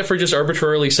what I get for just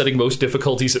arbitrarily setting most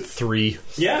difficulties at 3.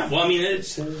 Yeah, well, I mean,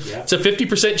 it's... yeah. It's a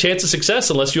 50% chance of success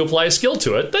unless you apply a skill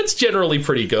to it. That's generally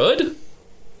pretty good.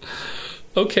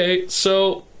 Okay,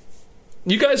 so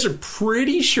you guys are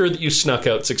pretty sure that you snuck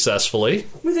out successfully.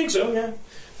 We think so, yeah.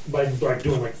 By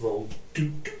doing like the little...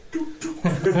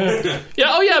 Yeah,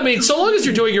 oh yeah, I mean, so long as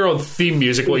you're doing your own theme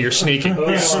music while you're sneaking.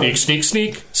 Sneak, sneak,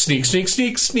 sneak. Sneak, sneak,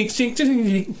 sneak, sneak, sneak,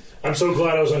 sneak. I'm so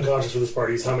glad I was unconscious for this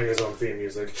party. He's humming his own theme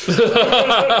music.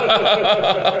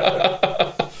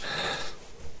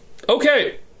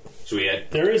 Okay. So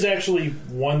there is actually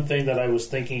one thing that I was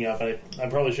thinking of. I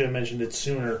probably should have mentioned it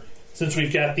sooner. Since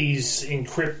we've got these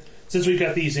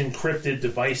encrypted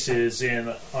devices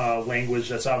in language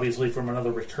that's obviously from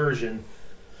another recursion,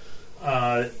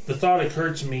 the thought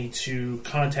occurred to me to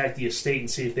contact the estate and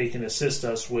see if they can assist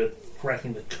us with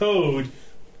cracking the code.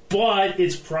 But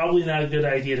it's probably not a good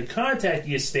idea to contact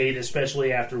the estate,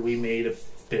 especially after we made a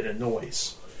bit of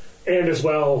noise. And as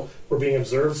well, we're being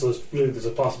observed, so there's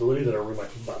a possibility that our room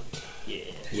might be bugged. Yeah.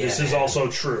 This is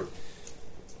also true.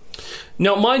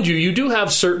 Now, mind you, you do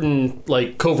have certain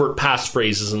like covert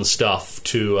passphrases and stuff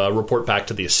to report back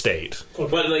to the estate.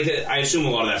 But like, I assume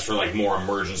a lot of that's for like more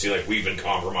emergency, like we've been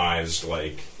compromised.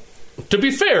 Like, to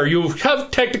be fair, you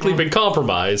have technically been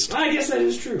compromised. I guess that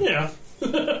is true. Yeah.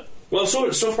 Well,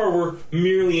 so far we're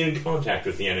merely in contact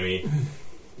with the enemy.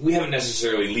 We haven't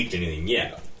necessarily leaked anything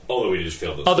yet, although we just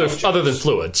failed. Other than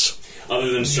fluids.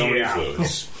 Other than so many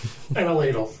fluids. And a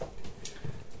ladle.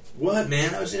 What,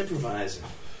 man? I was improvising.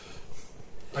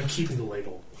 I'm keeping the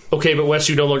ladle. Okay, but Wes,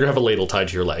 you no longer have a ladle tied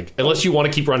to your leg. Unless you want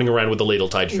to keep running around with the ladle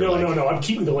tied to your leg. No, I'm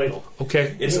keeping the ladle.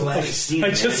 Okay. It's a lack of steam,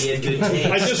 man. He had good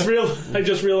taste. I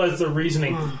just realized the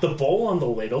reasoning. The bowl on the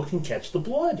ladle can catch the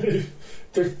blood.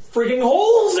 There's frigging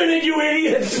holes in it, you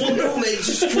idiots! Well, no, mate,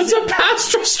 just It's a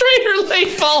Pastra Strainer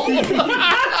ladle!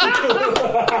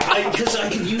 because I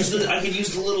could use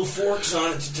the little forks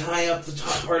on it to tie up the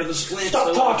top part of the splint.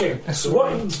 Stop talking!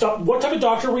 What type of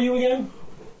doctor were you again?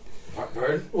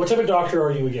 Pardon? What type of doctor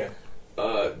are you again?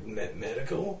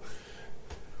 Medical?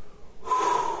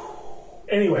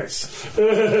 Anyways.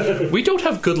 We don't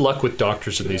have good luck with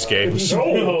doctors in these games.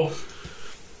 No.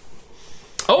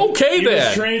 Okay, He then.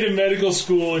 was trained in medical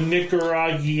school in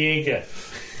Nicaragua.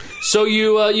 So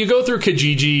you go through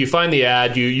Kijiji, you find the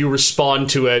ad, you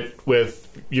respond to it with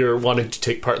you're wanting to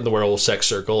take part in the werewolf sex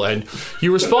circle, and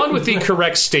you respond with the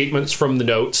correct statements from the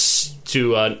notes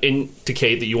to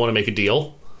indicate that you want to make a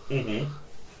deal. Mm-hmm.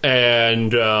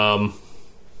 And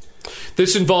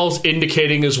this involves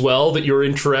indicating as well that you're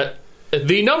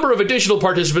the number of additional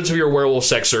participants of your werewolf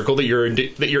sex circle that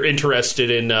you're interested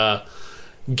in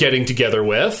getting together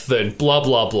with, then blah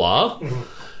blah blah. Mm-hmm.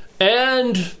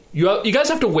 And you guys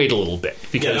have to wait a little bit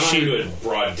because she good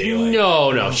broad daylight.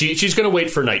 No, she's going to wait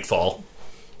for nightfall.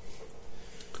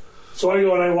 So I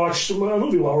go and I watch a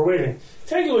movie while we're waiting.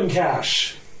 Tango and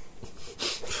Cash.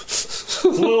 It's a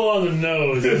little on the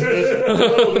nose.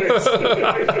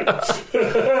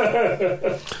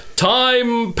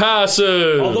 Time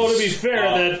passes. Although to be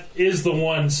fair, that is the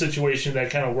one situation that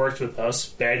kind of works with us.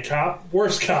 Bad cop,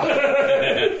 worst cop.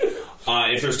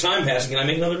 If there's time passing, can I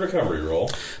make another recovery roll?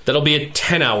 That'll be at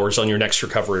 10 hours on your next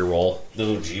recovery roll.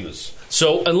 Little Jeebus.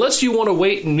 So unless you want to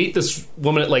wait and meet this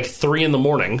woman at like 3 in the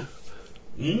morning.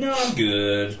 No, I'm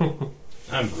good.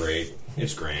 I'm great.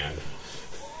 It's grand.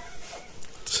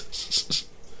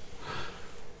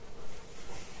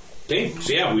 Okay,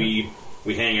 so yeah, we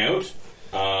hang out.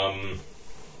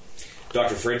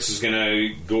 Dr. Fritz is going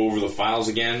to go over the files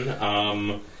again.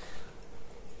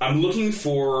 I'm looking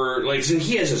for, like, so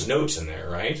he has his notes in there,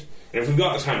 right? And if we've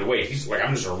got the time to wait, he's like,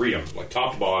 I'm just going to read them, like,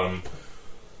 top to bottom.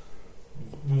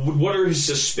 What are his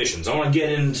suspicions? I want to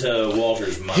get into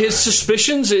Walter's mind. His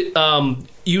suspicions, you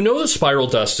know the spiral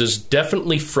dust is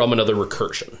definitely from another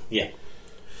recursion. Yeah.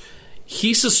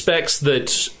 He suspects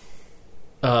that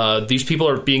these people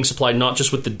are being supplied not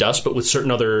just with the dust, but with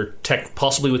certain other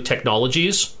possibly with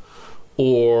technologies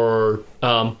or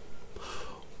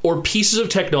pieces of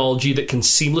technology that can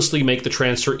seamlessly make the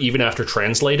transfer even after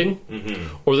translating,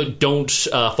 or that don't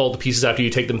fall to pieces after you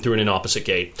take them through in an opposite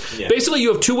gate. Yeah. Basically,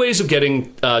 you have two ways of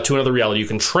getting to another reality. You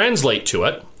can translate to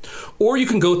it, or you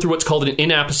can go through what's called an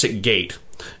inapposite gate.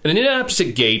 And an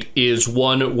inapposite gate is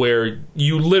one where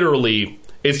you literally...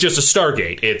 It's just a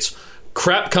Stargate. It's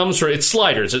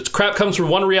sliders. Crap comes from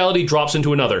one reality, drops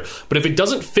into another. But if it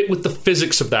doesn't fit with the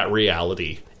physics of that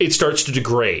reality, it starts to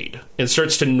degrade and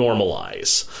starts to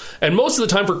normalize. And most of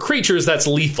the time for creatures, that's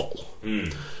lethal.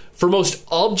 For most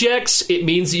objects, it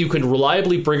means that you can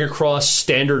reliably bring across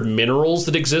standard minerals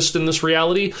that exist in this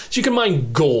reality. So you can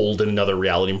mine gold in another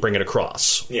reality and bring it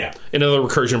across. Yeah. In another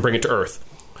recursion, bring it to Earth.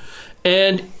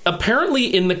 And apparently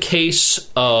in the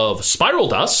case of spiral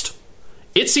dust,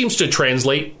 it seems to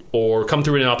translate or come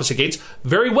through in opposite gates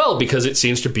very well because it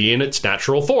seems to be in its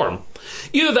natural form.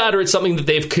 Either that or it's something that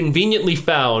they've conveniently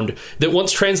found that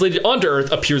once translated onto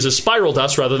Earth appears as spiral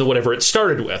dust rather than whatever it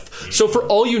started with. So for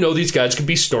all you know, these guys could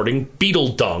be snorting beetle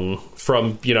dung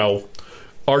from,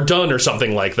 Ardun or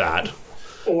something like that.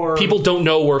 Or people don't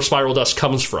know where spiral dust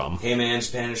comes from. Hey man,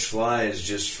 Spanish fly is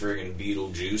just friggin'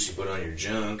 beetle juice you put on your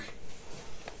junk.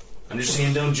 I'm just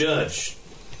saying, don't judge.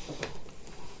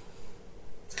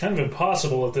 Kind of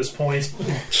impossible at this point.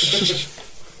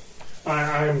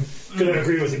 I'm going to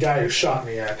agree with the guy who shot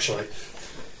me, actually.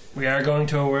 We are going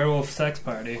to a werewolf sex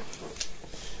party.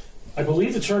 I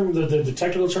believe the term, the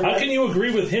technical term... How can you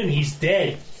agree with him? He's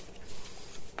dead.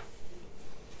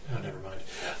 Oh, never mind.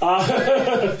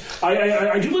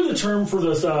 I do believe the term for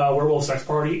this werewolf sex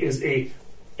party is a,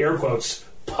 air quotes,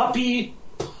 puppy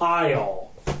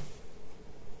pile.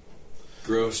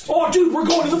 Gross. Oh, dude, we're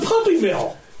going to the puppy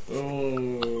mill! And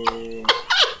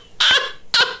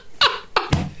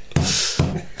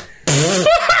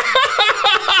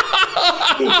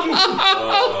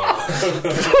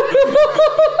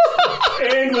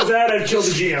with that, I've killed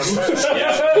the GM.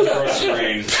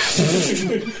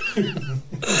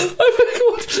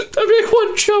 I make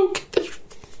one joke.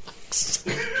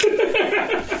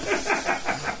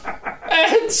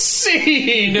 And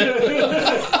scene.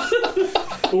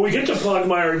 When we get to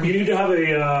Pugmire, we need to have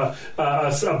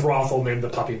a brothel named the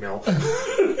Puppy Mill.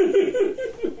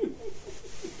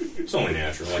 It's only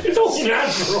natural, I guess. It's only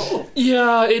natural.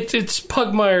 Yeah, it's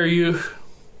Pugmire.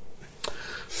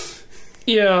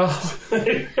 Yeah.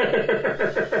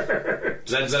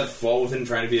 Does that fall within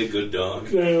trying to be a good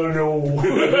dog? No.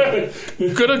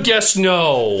 Gonna guess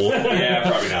no. Yeah,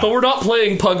 probably not. But we're not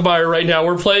playing Pugmire right now.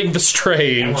 We're playing The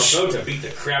Strange. And we're about to beat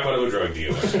the crap out of a drug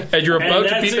dealer. And you're about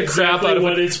to beat the crap out of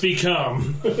what it's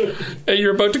become. And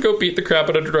you're about to go beat the crap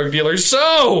out of a drug dealer.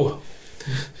 So,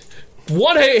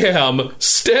 1 a.m.,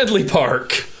 Stanley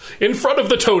Park, in front of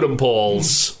the totem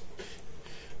poles.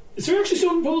 Is there actually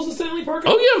totem poles in Stanley Park?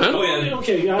 Oh, yeah, man. Oh, yeah.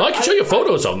 Okay. Well, I can show you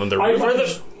photos of them. They're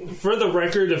For the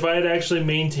record, if I had actually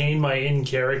maintained my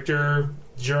in-character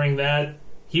during that,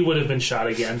 he would have been shot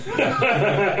again.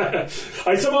 I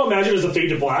somehow imagine as a fade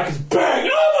to black is bang!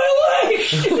 Oh, my leg!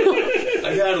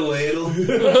 I got a ladle.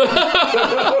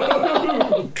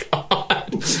 Oh,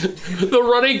 God. The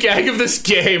running gag of this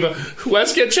game.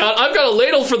 Wes gets shot. I've got a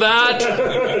ladle for that.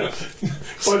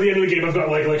 By the end of the game, I've got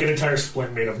like an entire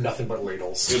splint made of nothing but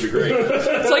ladles. It'd be great.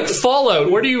 It's like Fallout.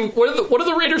 What do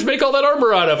the Raiders make all that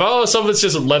armor out of? Oh, some of it's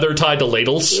just leather tied to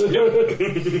ladles.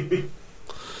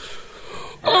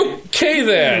 Okay,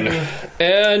 then.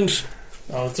 And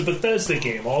oh, it's a Bethesda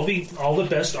game. All the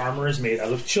best armor is made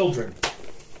out of children.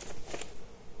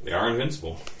 They are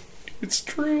invincible. it's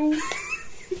true.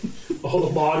 Oh,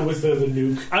 the mod with the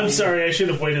nuke. I'm sorry, I should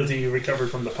have waited until you recovered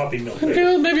from the puppy mill.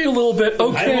 Yeah, maybe a little bit. I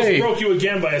almost Okay. broke you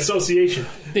again by association.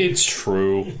 It's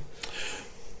true.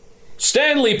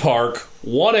 Stanley Park,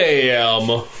 1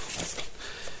 a.m.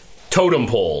 Totem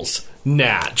poles,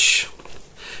 Natch.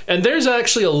 And there's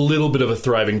actually a little bit of a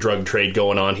thriving drug trade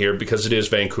going on here because it is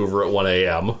Vancouver at 1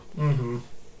 a.m. Mm-hmm.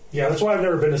 Yeah, that's why I've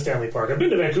never been to Stanley Park. I've been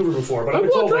to Vancouver before, but I've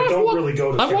been told don't really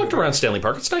go to I've walked around Stanley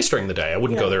Park. It's nice during the day. I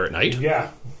wouldn't go there at night. Yeah,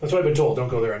 that's what I've been told. Don't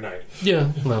go there at night.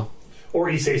 Yeah, well. Or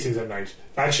East Hastings at night.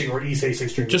 Actually, or East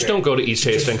Hastings during Just the day. don't go to East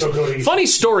Hastings. Don't go to East Funny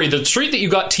story, the street that you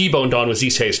got T-boned on was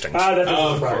East Hastings. That doesn't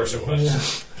Of surprise course me. it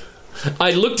was.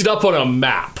 I looked it up on a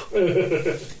map.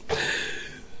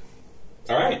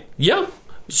 All right. Yeah.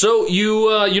 So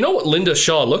you know what Linda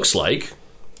Shaw looks like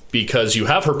because you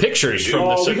have her pictures from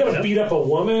Oh, we gotta beat up a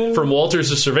woman? from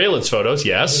Walter's surveillance photos.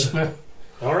 Yes.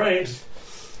 All right.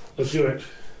 Let's do it.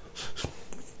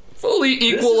 Fully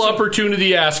equal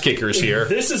opportunity ass kickers here.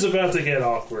 This is about to get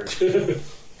awkward. So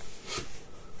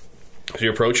you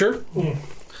approach her?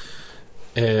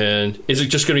 And is it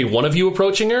just going to be one of you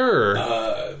approaching her?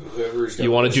 Or Whoever's got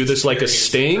you want to do most this like a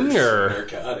experience sting? Or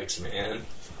narcotics, man.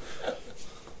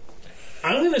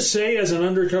 I'm going to say, as an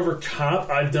undercover cop,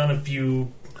 I've done a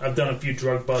few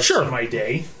drug busts Sure. in my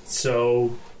day.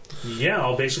 So, yeah,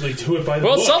 I'll basically do it by the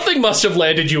well, book. something must have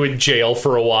landed you in jail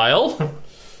for a while.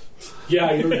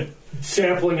 Yeah, you're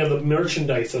sampling of the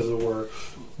merchandise, as it were.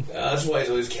 That's why he's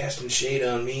always casting shade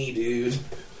on me, dude.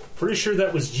 Pretty sure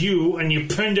that was you, and you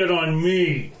pinned it on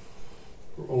me.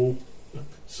 Oh,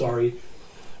 sorry.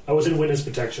 I was in witness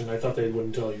protection. I thought they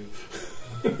wouldn't tell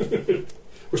you.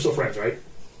 We're still friends, right?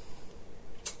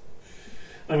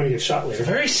 I'm going to get shot later.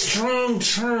 Very strong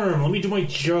term. Let me do my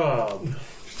job.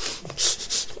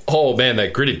 Oh man,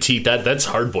 that gritted teeth, that's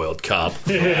hard-boiled cop.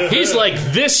 He's like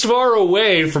this far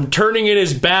away from turning in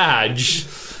his badge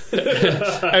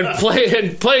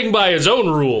and playing by his own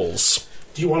rules.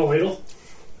 Do you want a ladle?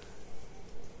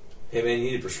 Hey man,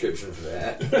 you need a prescription for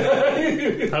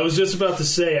that. I was just about to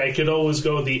say I could always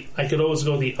go the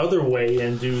other way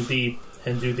and do the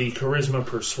charisma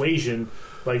persuasion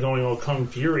by going all Kung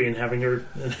Fury and having her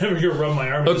rub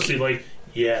my arm and just be like,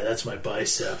 yeah, that's my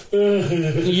bicep.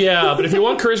 Yeah, but if you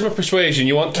want charisma persuasion,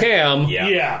 you want Cam,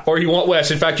 Yeah. or you want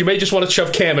Wes. In fact, you may just want to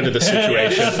shove Cam into the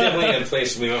situation. This is definitely a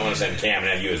place we might want to send Cam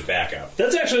and have you as backup.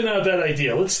 That's actually not a bad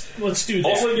idea. Let's do that.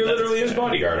 Also, you're literally his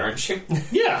bodyguard, aren't you?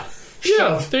 Yeah.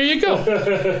 Yeah, there you go.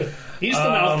 He's the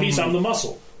mouthpiece, I'm the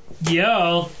muscle. Yeah,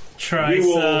 I'll try We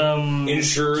will some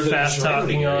ensure that fast the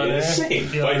surrounding talking on area is it.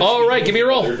 safe. Yeah. by All right, give me a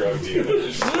roll. other drug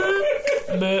dealers.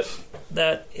 But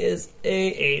that is a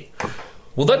 8.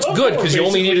 Well, that's good because you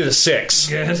only needed a 6.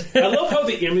 Good. I love how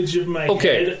the image of my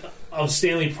Okay. head of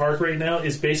Stanley Park right now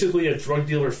is basically a drug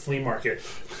dealer flea market.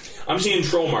 I'm seeing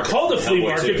troll market. Called a flea Hellboy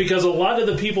market too. because a lot of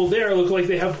the people there look like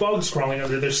they have bugs crawling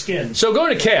under their skin. So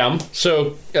going to Cam,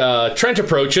 so Trent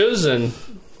approaches and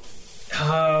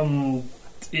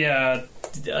Yeah.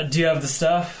 Do you have the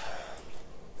stuff?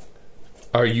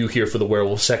 are you here for the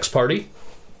werewolf sex party?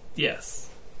 Yes.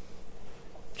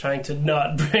 Trying to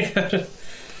not break out.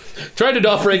 Trying to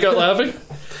not break out laughing.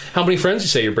 How many friends you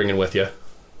say you're bringing with you?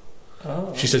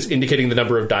 Oh. She says, indicating the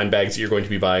number of dime bags that you're going to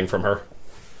be buying from her.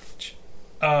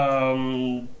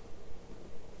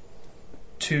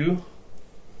 2.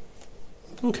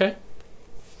 Okay.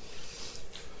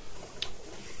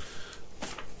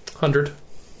 100.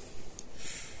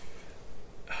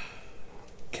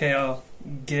 Okay, I'll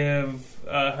give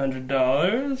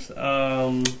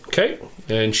 $100. Okay.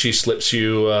 And she slips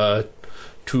you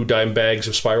 2 dime bags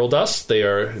of spiral dust. They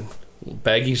are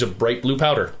baggies of bright blue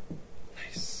powder.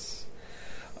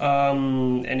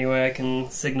 Anyway, I can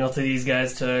signal to these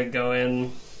guys to go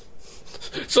in.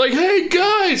 It's like, hey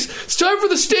guys, it's time for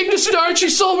the sting to start. She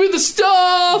sold me the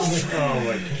stuff. Oh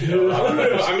my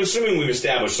god. I'm assuming we've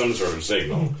established some sort of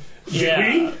signal.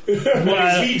 Yeah.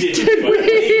 Well, he did.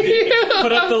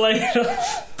 Put up the ladle.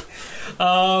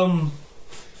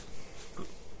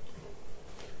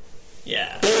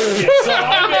 Yeah.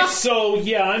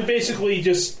 I'm basically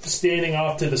just standing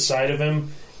off to the side of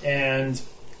him, and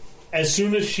as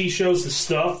soon as she shows the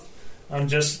stuff, I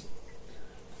just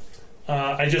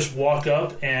walk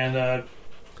up and I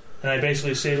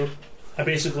basically flash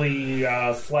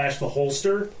the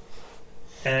holster,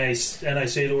 and I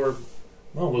say to her,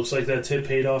 "Well, looks like that tip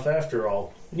paid off after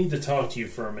all. I need to talk to you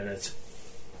for a minute."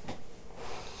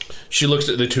 She looks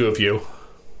at the two of you.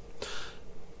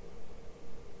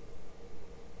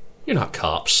 You're not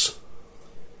cops.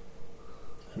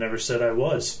 I never said I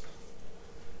was.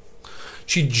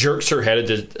 She jerks her head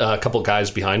at a couple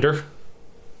guys behind her,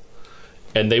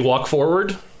 and they walk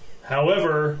forward.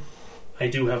 However, I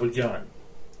do have a gun.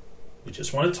 We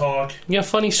just want to talk. Yeah,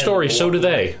 funny story. And So do walk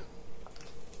away.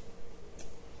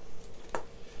 they.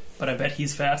 But I bet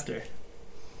he's faster.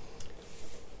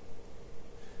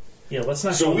 Yeah, let's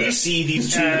not. So go we there. see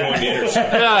these two going to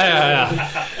intercept.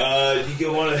 Yeah.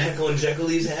 You want to heckle and jekyll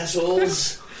these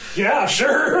assholes? Yeah,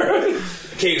 sure.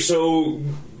 Okay, so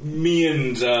me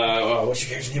and what's your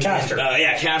character's name? Castor.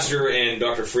 Castor and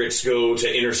Dr. Fritz go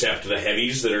to intercept the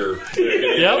heavies that are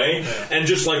getting Yep. away, and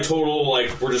just like total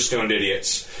we're just stoned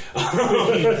idiots.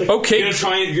 Okay. You're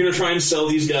gonna try and sell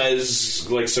these guys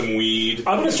like some weed.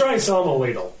 I'm going to try and sell him a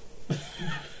ladle.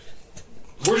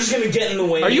 We're just gonna get in the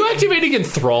way. Are you activating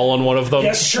Enthrall on one of them?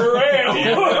 Yes, sure am.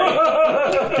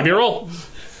 Give me a roll.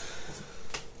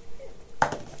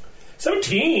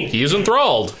 17. He is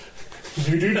enthralled.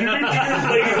 What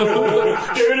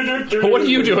are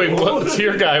you doing? What's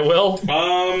your guy, Will?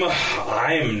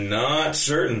 I'm not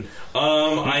certain.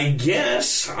 I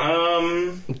guess.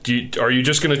 Are you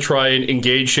just going to try and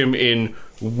engage him in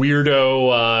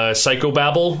weirdo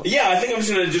psychobabble? Yeah, I think I'm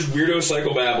just gonna weirdo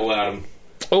psychobabble at him.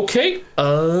 Okay,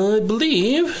 I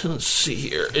believe. Let's see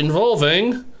here.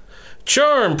 Involving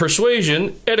charm,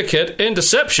 persuasion, etiquette, and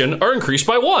deception are increased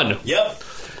by 1. Yep.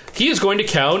 He is going to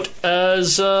count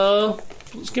as,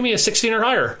 let's give me a 16 or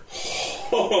higher.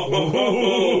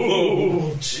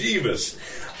 Oh, Jeebus.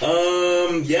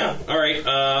 Yeah, alright.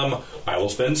 I will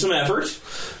spend some effort.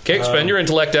 Okay, spend your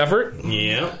intellect effort.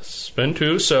 Yeah. Spend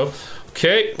 2, so,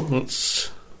 okay, let's...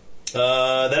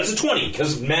 That is a 20,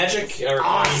 because magic...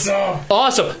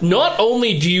 Awesome. Not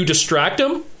only do you distract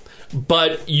him,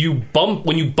 but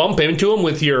when you bump into him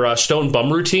with your stone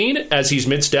bum routine as he's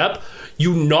mid-step,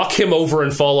 you knock him over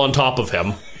and fall on top of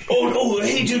him. Oh,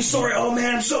 hey, dude, sorry. Oh,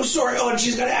 man, I'm so sorry. Oh,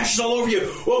 she's got ashes all over you.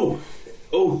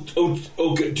 Oh,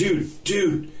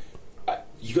 dude.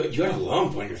 You got a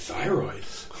lump on your thyroid.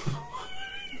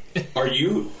 Are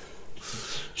you...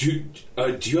 Do you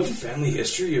have a family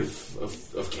history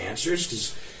of cancers?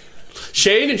 'Cause...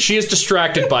 Shane, she is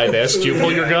distracted by this. Do you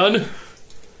pull your gun?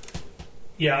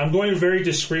 Yeah, I'm going to very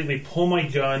discreetly pull my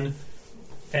gun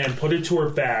and put it to her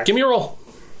back. Give me a roll.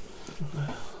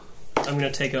 I'm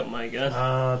going to take out my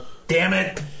gun. Damn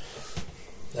it!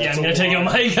 I'm going to take out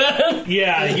my gun.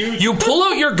 Yeah, You pull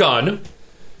out your gun.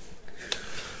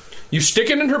 You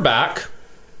stick it in her back.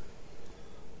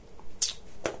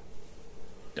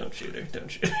 Don't shoot her. Don't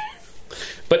shoot her.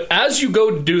 But as you go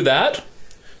to do that,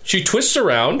 she twists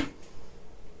around.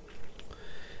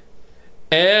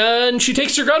 And she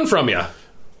takes your gun from you.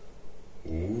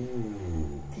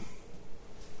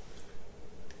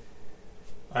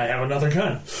 I have another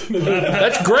gun.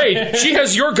 That's great. She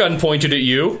has your gun pointed at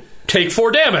you. Take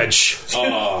 4 damage.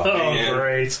 Oh, man.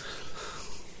 Great.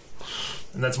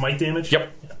 And that's might damage? Yep.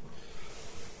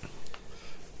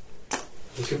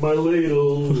 Look at my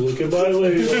ladle. Look at my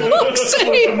ladle. Look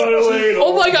at my ladle.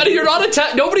 Oh my god, you're not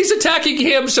nobody's attacking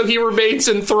him, so he remains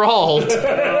enthralled.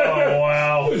 Oh,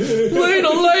 wow.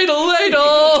 Ladle.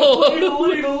 Ladle.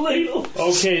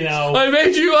 Okay, now. I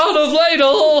made you out of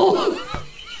ladle.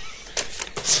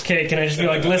 Okay, can I just be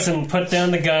like, listen, put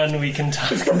down the gun, we can talk.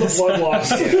 From the blood loss.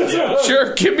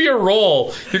 Sure, give me a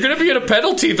roll. You're going to be at a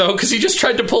penalty, though, because he just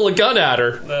tried to pull a gun at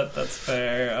her. That's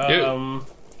fair.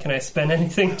 Can I spend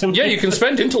anything to Yeah, you can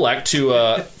spend intellect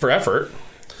for effort.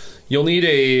 You'll need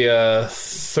a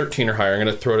 13 or higher. I'm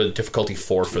going to throw it a difficulty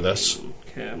 4 for this.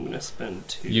 Okay, I'm going to spend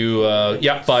 2. You,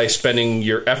 by spending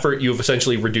your effort, you've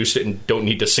essentially reduced it and don't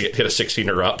need to hit a 16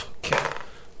 or up. Okay.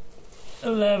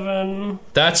 11.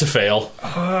 That's a fail.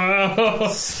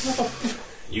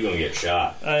 You gonna get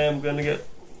shot. I am going to get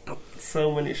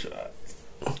so many shots.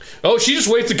 Oh, she just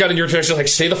waves the gun in your direction like,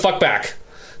 stay the fuck back.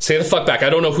 Stay the fuck back. I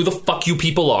don't know who the fuck you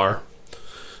people are.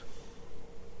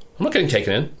 I'm not getting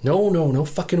taken in. No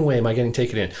fucking way am I getting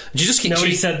taken in. She just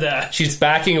Nobody said that. She's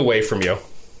backing away from you.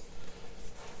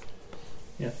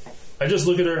 Yeah. I just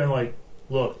look at her and like,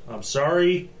 look, I'm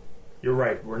sorry. You're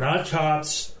right. We're not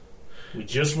cops. We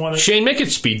just want to... Shane, make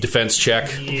it speed defense check.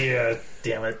 Yeah,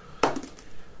 damn it.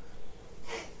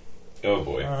 Oh,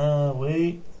 boy.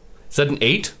 Wait. Is that an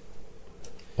 8?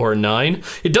 Or a 9?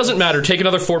 It doesn't matter. Take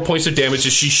another 4 points of damage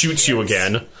as she shoots you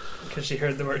again. Because she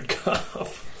heard the word cop.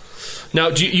 Now,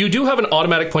 you do have an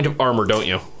automatic point of armor, don't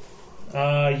you?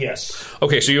 Yes.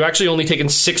 Okay, so you've actually only taken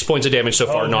 6 points of damage so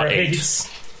far, not great.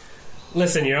 8.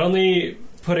 Listen, you're only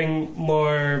putting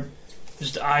more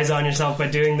just eyes on yourself by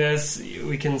doing this.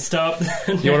 We can stop.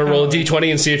 You want to roll a d20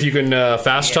 and see if you can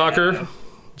fast talk her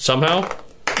somehow?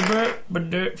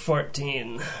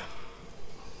 14.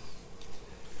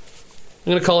 I'm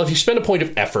going to call, if you spend a point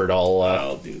of effort,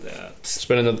 I'll do that.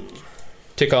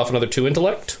 Take off another 2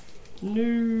 intellect.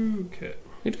 No. Okay.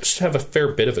 You just have a fair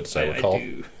bit of it, as I recall.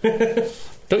 do.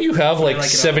 Don't you have like like it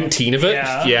 17 of it?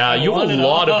 Yeah. You have a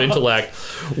lot of intellect.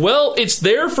 Well, it's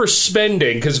there for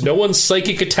spending because no one's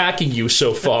psychic attacking you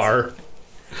so far.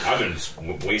 I've been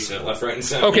wasting it left, right, and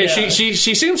center. Okay, Yeah.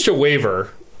 she seems to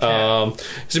waver. I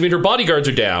mean, her bodyguards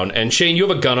are down, and Shane, you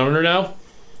have a gun on her now.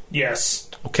 Yes.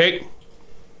 Okay,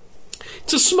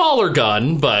 it's a smaller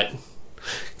gun, but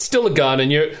it's still a gun,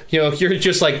 and you're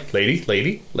just like,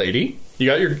 lady.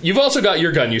 You've also got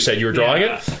your gun. You said you were drawing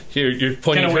Yeah. it. You're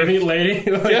pointing. Kind of waving at lady.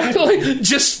 Yeah, like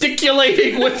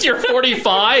gesticulating with your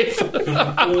 45.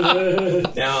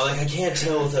 Now, like, I can't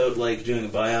tell without, like, doing a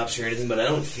biopsy or anything, but I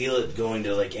don't feel it going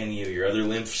to, like, any of your other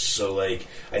lymphs, so, like,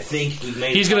 I think we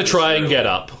may... He's going to try and get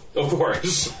up. Of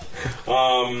course.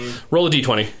 Roll a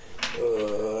d20.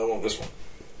 I want this one.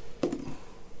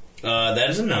 That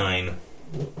is a 9.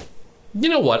 You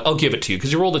know what? I'll give it to you,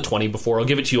 because you rolled a 20 before. I'll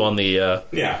give it to you on the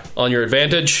on your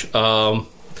advantage.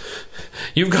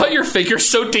 You've got your fingers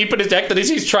so deep in his neck that as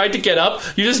he's trying to get up,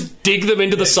 you just dig them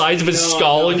into the sides of his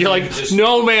skull, and you're like,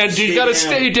 no, man, dude, you gotta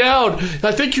stay down.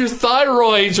 I think your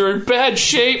thyroids are in bad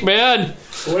shape, man.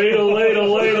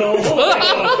 Ladle.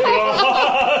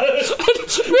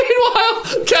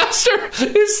 Meanwhile, Caster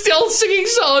is still singing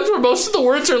songs where most of the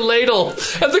words are ladle,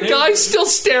 and the guy's still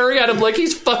staring at him like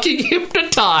he's fucking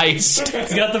hypnotized.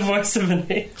 He's got the voice of an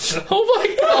angel. Oh my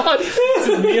god. It's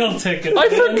a meal ticket. I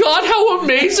forgot how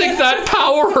amazing that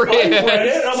power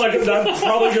is. I'm like, I'm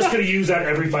probably just going to use that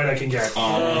every fight I can get.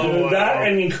 That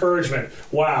and encouragement.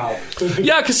 Wow.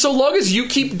 Yeah, because so long as you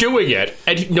keep doing it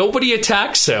and nobody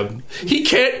attacks him, he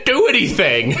can't do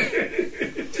anything.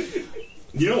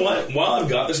 You know what? While I've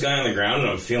got this guy on the ground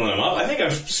and I'm feeling him up, I think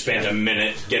I've spent a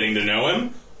minute getting to know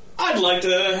him. I'd like to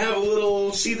have a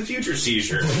little see the future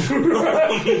seizure.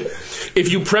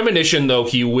 If you premonition, though,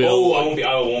 he will. Oh, I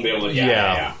won't be able to.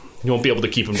 Yeah. You won't be able to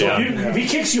keep him down. If he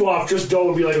kicks you off, just go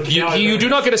and be like, okay, You do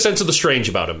not get a sense of the strange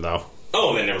about him, though.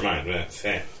 Oh, then never mind.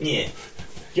 Yeah.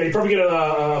 Yeah, you probably get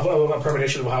a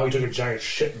premonition of how he took a giant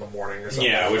shit in the morning or something.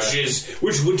 Yeah, like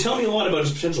which would tell me a lot about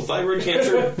his potential thyroid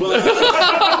cancer.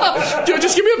 But Dude,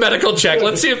 just give me a medical check.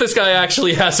 Let's see if this guy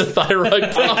actually has a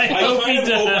thyroid problem. I kind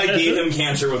of hope I gave him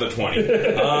cancer with a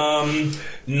 20.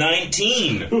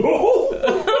 19.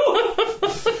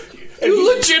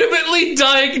 You legitimately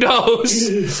diagnosed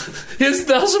his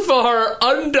thus far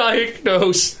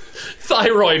undiagnosed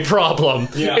thyroid problem.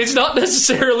 Yeah. It's not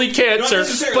necessarily cancer,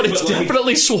 but it's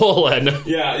definitely swollen.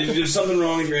 Yeah, if there's something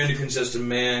wrong with your endocrine system,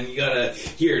 man, you gotta...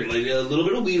 Here, like, a little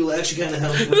bit of weed will actually kind of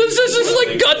help. This is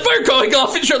like gunfire going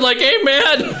off and you're like, hey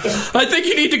man, I think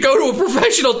you need to go to a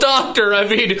professional doctor. I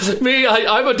mean,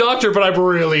 I'm a doctor, but I'm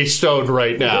really stoned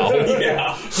right now.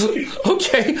 Yeah.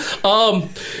 Okay.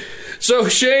 So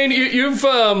Shane,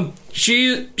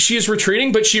 she's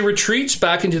retreating, but she retreats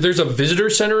back into. There's a visitor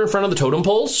center in front of the totem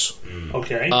poles.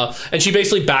 Okay. And she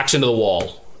basically backs into the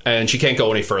wall, and she can't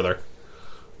go any further.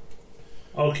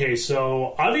 Okay,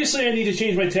 so obviously I need to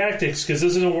change my tactics because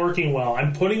this isn't working well.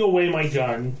 I'm putting away my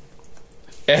gun.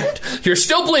 And you're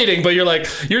still bleeding, but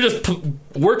you're just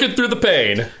working through the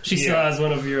pain. She still has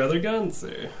one of your other guns,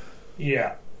 or?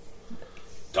 Yeah.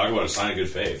 Talk about a sign of good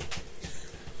faith.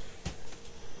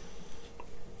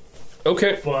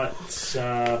 Okay. But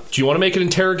Do you want to make an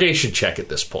interrogation check at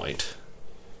this point?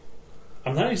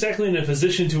 I'm not exactly in a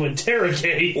position to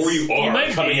interrogate. Or you are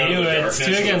might coming be. out of the It's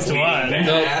darkness 2 against with a 1. bleeding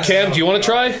No, ass. Cam, do you want to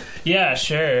try? Yeah,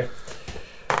 sure.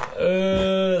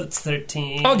 It's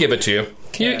 13. I'll give it to you.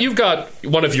 Okay. You've got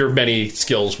one of your many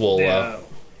skills. Yeah.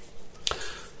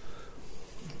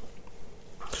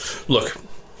 Look,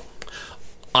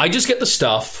 I just get the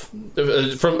stuff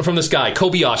from this guy,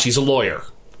 Kobayashi's a lawyer.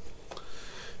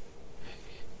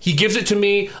 He gives it to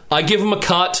me. I give him a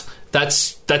cut.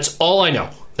 That's all I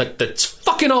know. That's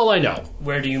fucking all I know.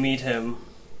 Where do you meet him?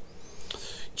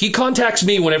 He contacts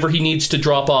me whenever he needs to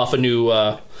drop off a new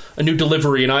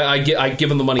delivery, and I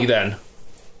give him the money then.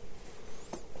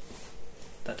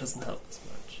 That doesn't help as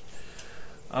much.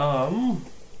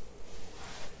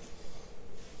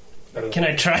 Can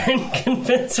I try and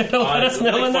convince her to let us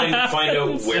know when that happens? Find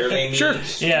out where they meet. Sure.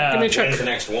 Yeah. Give me a check. When's the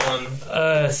next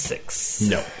one? 6.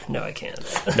 No. No, I can't.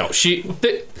 No, she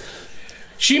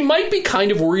might be kind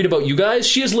of worried about you guys.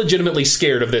 She is legitimately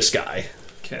scared of this guy.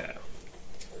 Okay.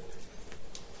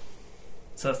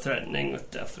 So threatening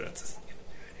with death threats.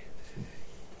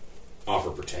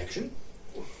 Offer protection.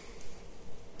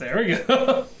 There we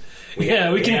go. We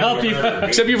can help you.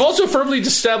 Except you've also firmly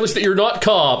established that you're not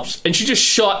cops, and she just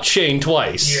shot Shane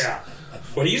twice. Yeah.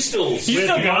 But he's still... He's still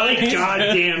My going.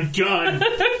 goddamn gun.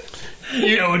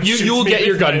 You will get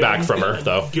your gun back from her,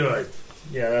 though. Good.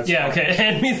 Yeah, that's Yeah, fine. okay.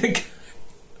 Hand me the gun.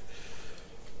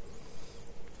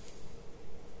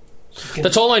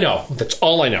 That's all I know. That's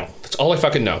all I know. That's all I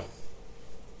fucking know.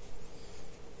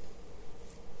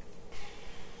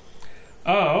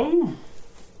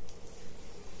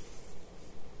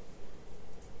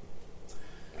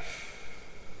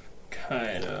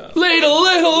 Kind of. Ladle.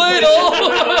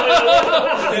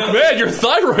 Man, your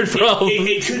thyroid problem.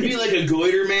 It could be like a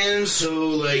goiter, man. So,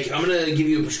 like, I'm gonna give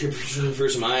you a prescription for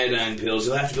some iodine pills.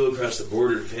 You'll have to go across the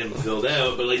border to have them filled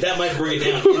out, but like that might bring it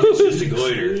down if it's just a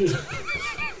goiter.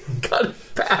 Cut it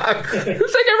back.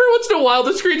 It's like every once in a while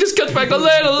the screen just cuts back a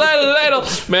little.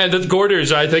 Man, the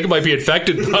goiters, I think it might be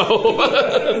infected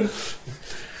though.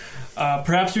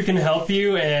 Perhaps we can help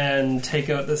you and take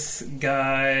out this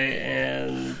guy,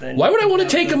 and then... Why would I want to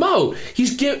take him out?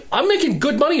 I'm making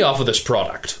good money off of this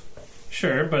product.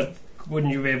 Sure, but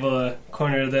wouldn't you be able to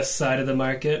corner this side of the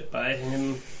market by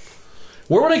him?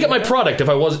 Where would I get my product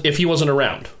if he wasn't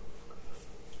around?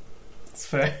 That's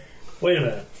fair. Wait a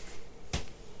minute.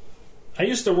 I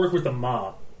used to work with the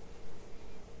mob.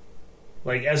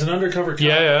 Like, as an undercover cop,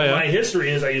 Yeah. my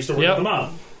history is I used to work with the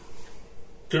mob.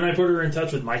 Couldn't I put her in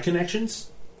touch with my connections?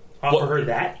 Offer her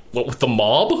that? What, with the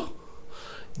mob?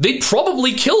 They'd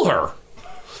probably kill her.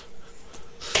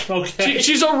 Okay.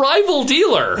 She's a rival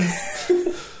dealer.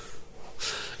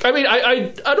 I mean,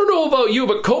 I don't know about you,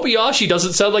 but Kobayashi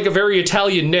doesn't sound like a very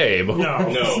Italian name.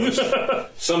 No.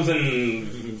 Something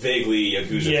vaguely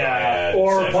Yakuza. Yeah,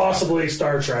 Or possibly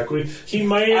Star Trek. He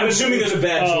might. I'm assuming there's a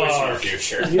bad choice in our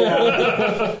future.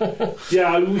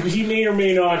 Yeah, he may or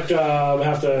may not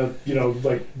have to,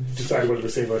 decide whether to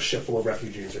save a ship full of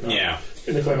refugees or not. Yeah.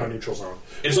 In the Klingon neutral zone.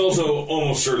 It's also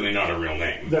almost certainly not a real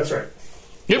name. That's right.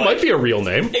 It might be a real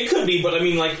name. It could be, but I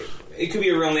mean, like, it could be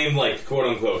a real name like, quote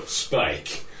unquote,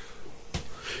 Spike.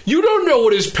 You don't know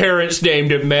what his parents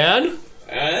named him, man.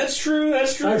 That's true.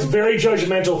 That's very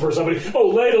judgmental for somebody. Oh,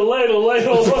 ladle.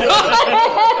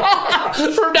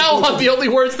 From now on, the only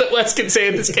words that Wes can say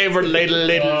in this game are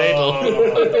ladle.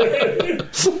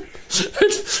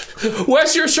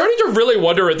 Wes, you're starting to really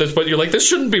wonder at this point. You're like, this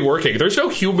shouldn't be working. There's no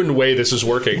human way this is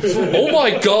working. Oh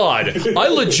my god, I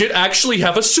legit actually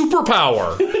have a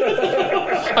superpower.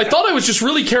 I thought I was just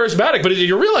really charismatic, but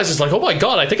you realize it's like, oh my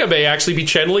god, I think I may actually be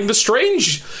channeling the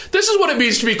strange. This is what it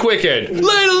means to be Quicken.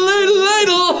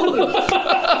 Ladle.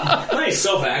 Nice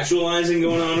self-actualizing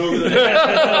going on over there.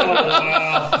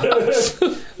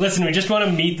 Listen, we just want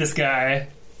to meet this guy.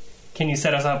 Can you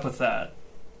set us up with that?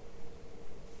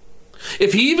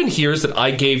 If he even hears that I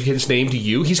gave his name to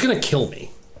you, he's going to kill me.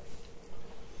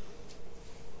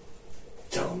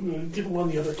 Tell him, give him one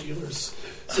of the other dealers.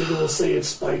 So they'll say it's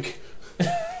Spike.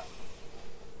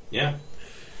 Yeah.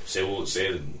 Put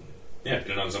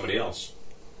it on somebody else.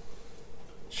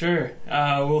 Sure.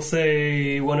 We'll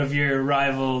say one of your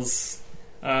rivals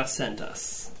sent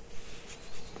us.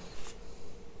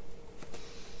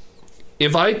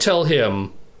 If I tell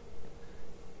him,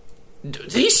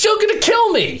 he's still going to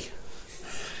kill me.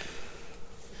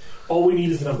 All we need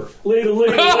is the number. Ladle.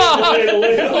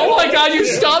 Oh my god, you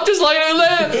stopped us like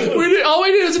all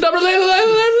we need is a number.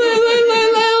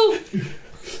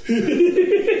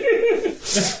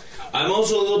 I'm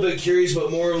also a little bit curious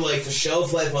about more of like the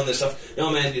shelf life on this stuff. No,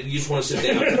 man, you just want to sit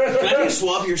down. Can I just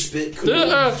swap your spit? Cool.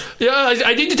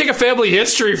 I need to take a family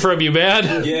history from you,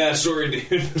 man. Yeah, sorry,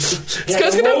 dude. This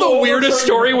guy's gonna have the weirdest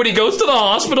story when he goes to the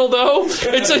hospital, though.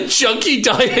 It's a junkie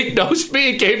diagnosed me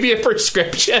and gave me a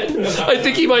prescription. I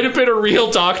think he might have been a real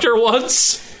doctor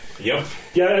once. Yep.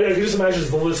 Yeah, I can just imagine as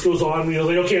the list goes on,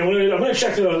 like, okay, I'm gonna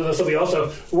check something else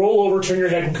out. Roll over, turn your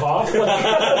head, and cough.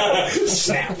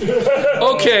 Snap.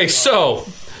 Okay, so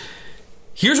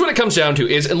here's what it comes down to: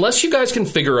 is unless you guys can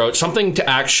figure out something to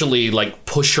actually like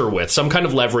push her with, some kind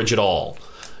of leverage at all,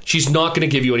 she's not going to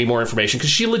give you any more information because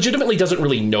she legitimately doesn't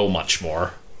really know much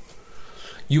more.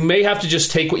 You may have to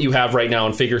just take what you have right now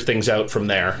and figure things out from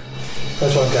there.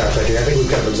 That's what I'm kind of thinking. I think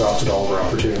we've kind of exhausted all of our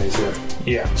opportunities here.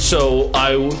 Yeah. So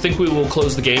I think we will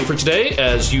close the game for today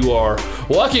as you are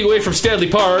walking away from Stanley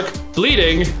Park,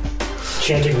 bleeding.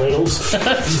 Chanting ladles.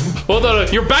 Well, no,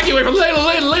 you're backing away from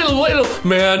ladle.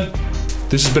 Man,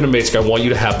 this has been amazing. I want you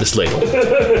to have this ladle.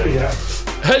 Yeah.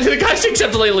 And the guy takes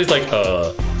up the ladle. He's like,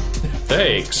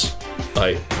 thanks,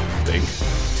 I think.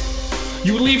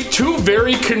 You leave two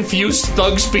very confused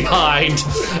thugs behind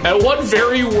and one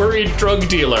very worried drug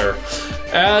dealer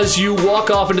as you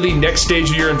walk off into the next stage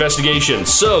of your investigation.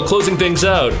 So, closing things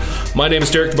out, my name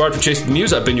is Derek the Bard from Chasing the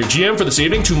Muse. I've been your GM for this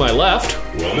evening. To my left,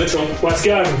 Will Mitchell. Wes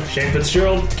Gunn. Shane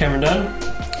Fitzgerald. Cameron Dunn.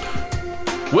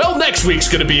 well, next week's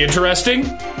going to be interesting.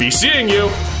 Be seeing you.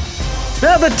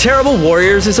 Now, The Terrible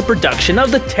Warriors is a production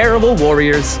of The Terrible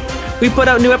Warriors. We put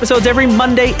out new episodes every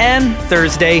Monday and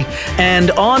Thursday,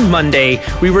 and on Monday,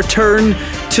 we return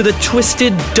to the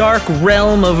twisted, dark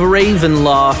realm of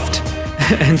Ravenloft.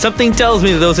 And something tells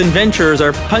me that those adventurers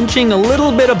are punching a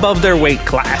little bit above their weight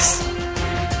class.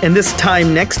 And this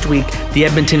time next week, the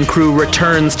Edmonton crew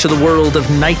returns to the world of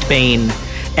Nightbane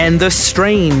and the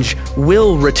strange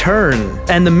will return,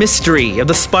 and the mystery of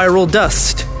the spiral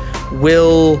dust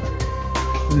will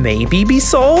maybe be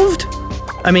solved?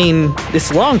 I mean,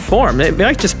 it's long form. It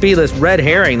might just be this red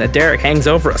herring that Derek hangs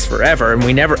over us forever and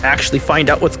we never actually find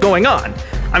out what's going on.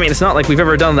 I mean, it's not like we've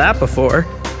ever done that before.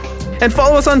 And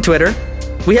follow us on Twitter.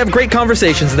 We have great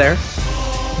conversations there.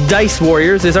 Dice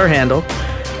Warriors is our handle.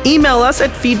 Email us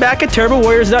at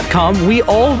feedback@terriblewarriors.com. We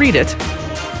all read it.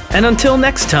 And until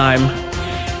next time,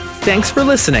 thanks for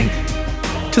listening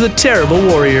to the Terrible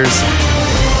Warriors.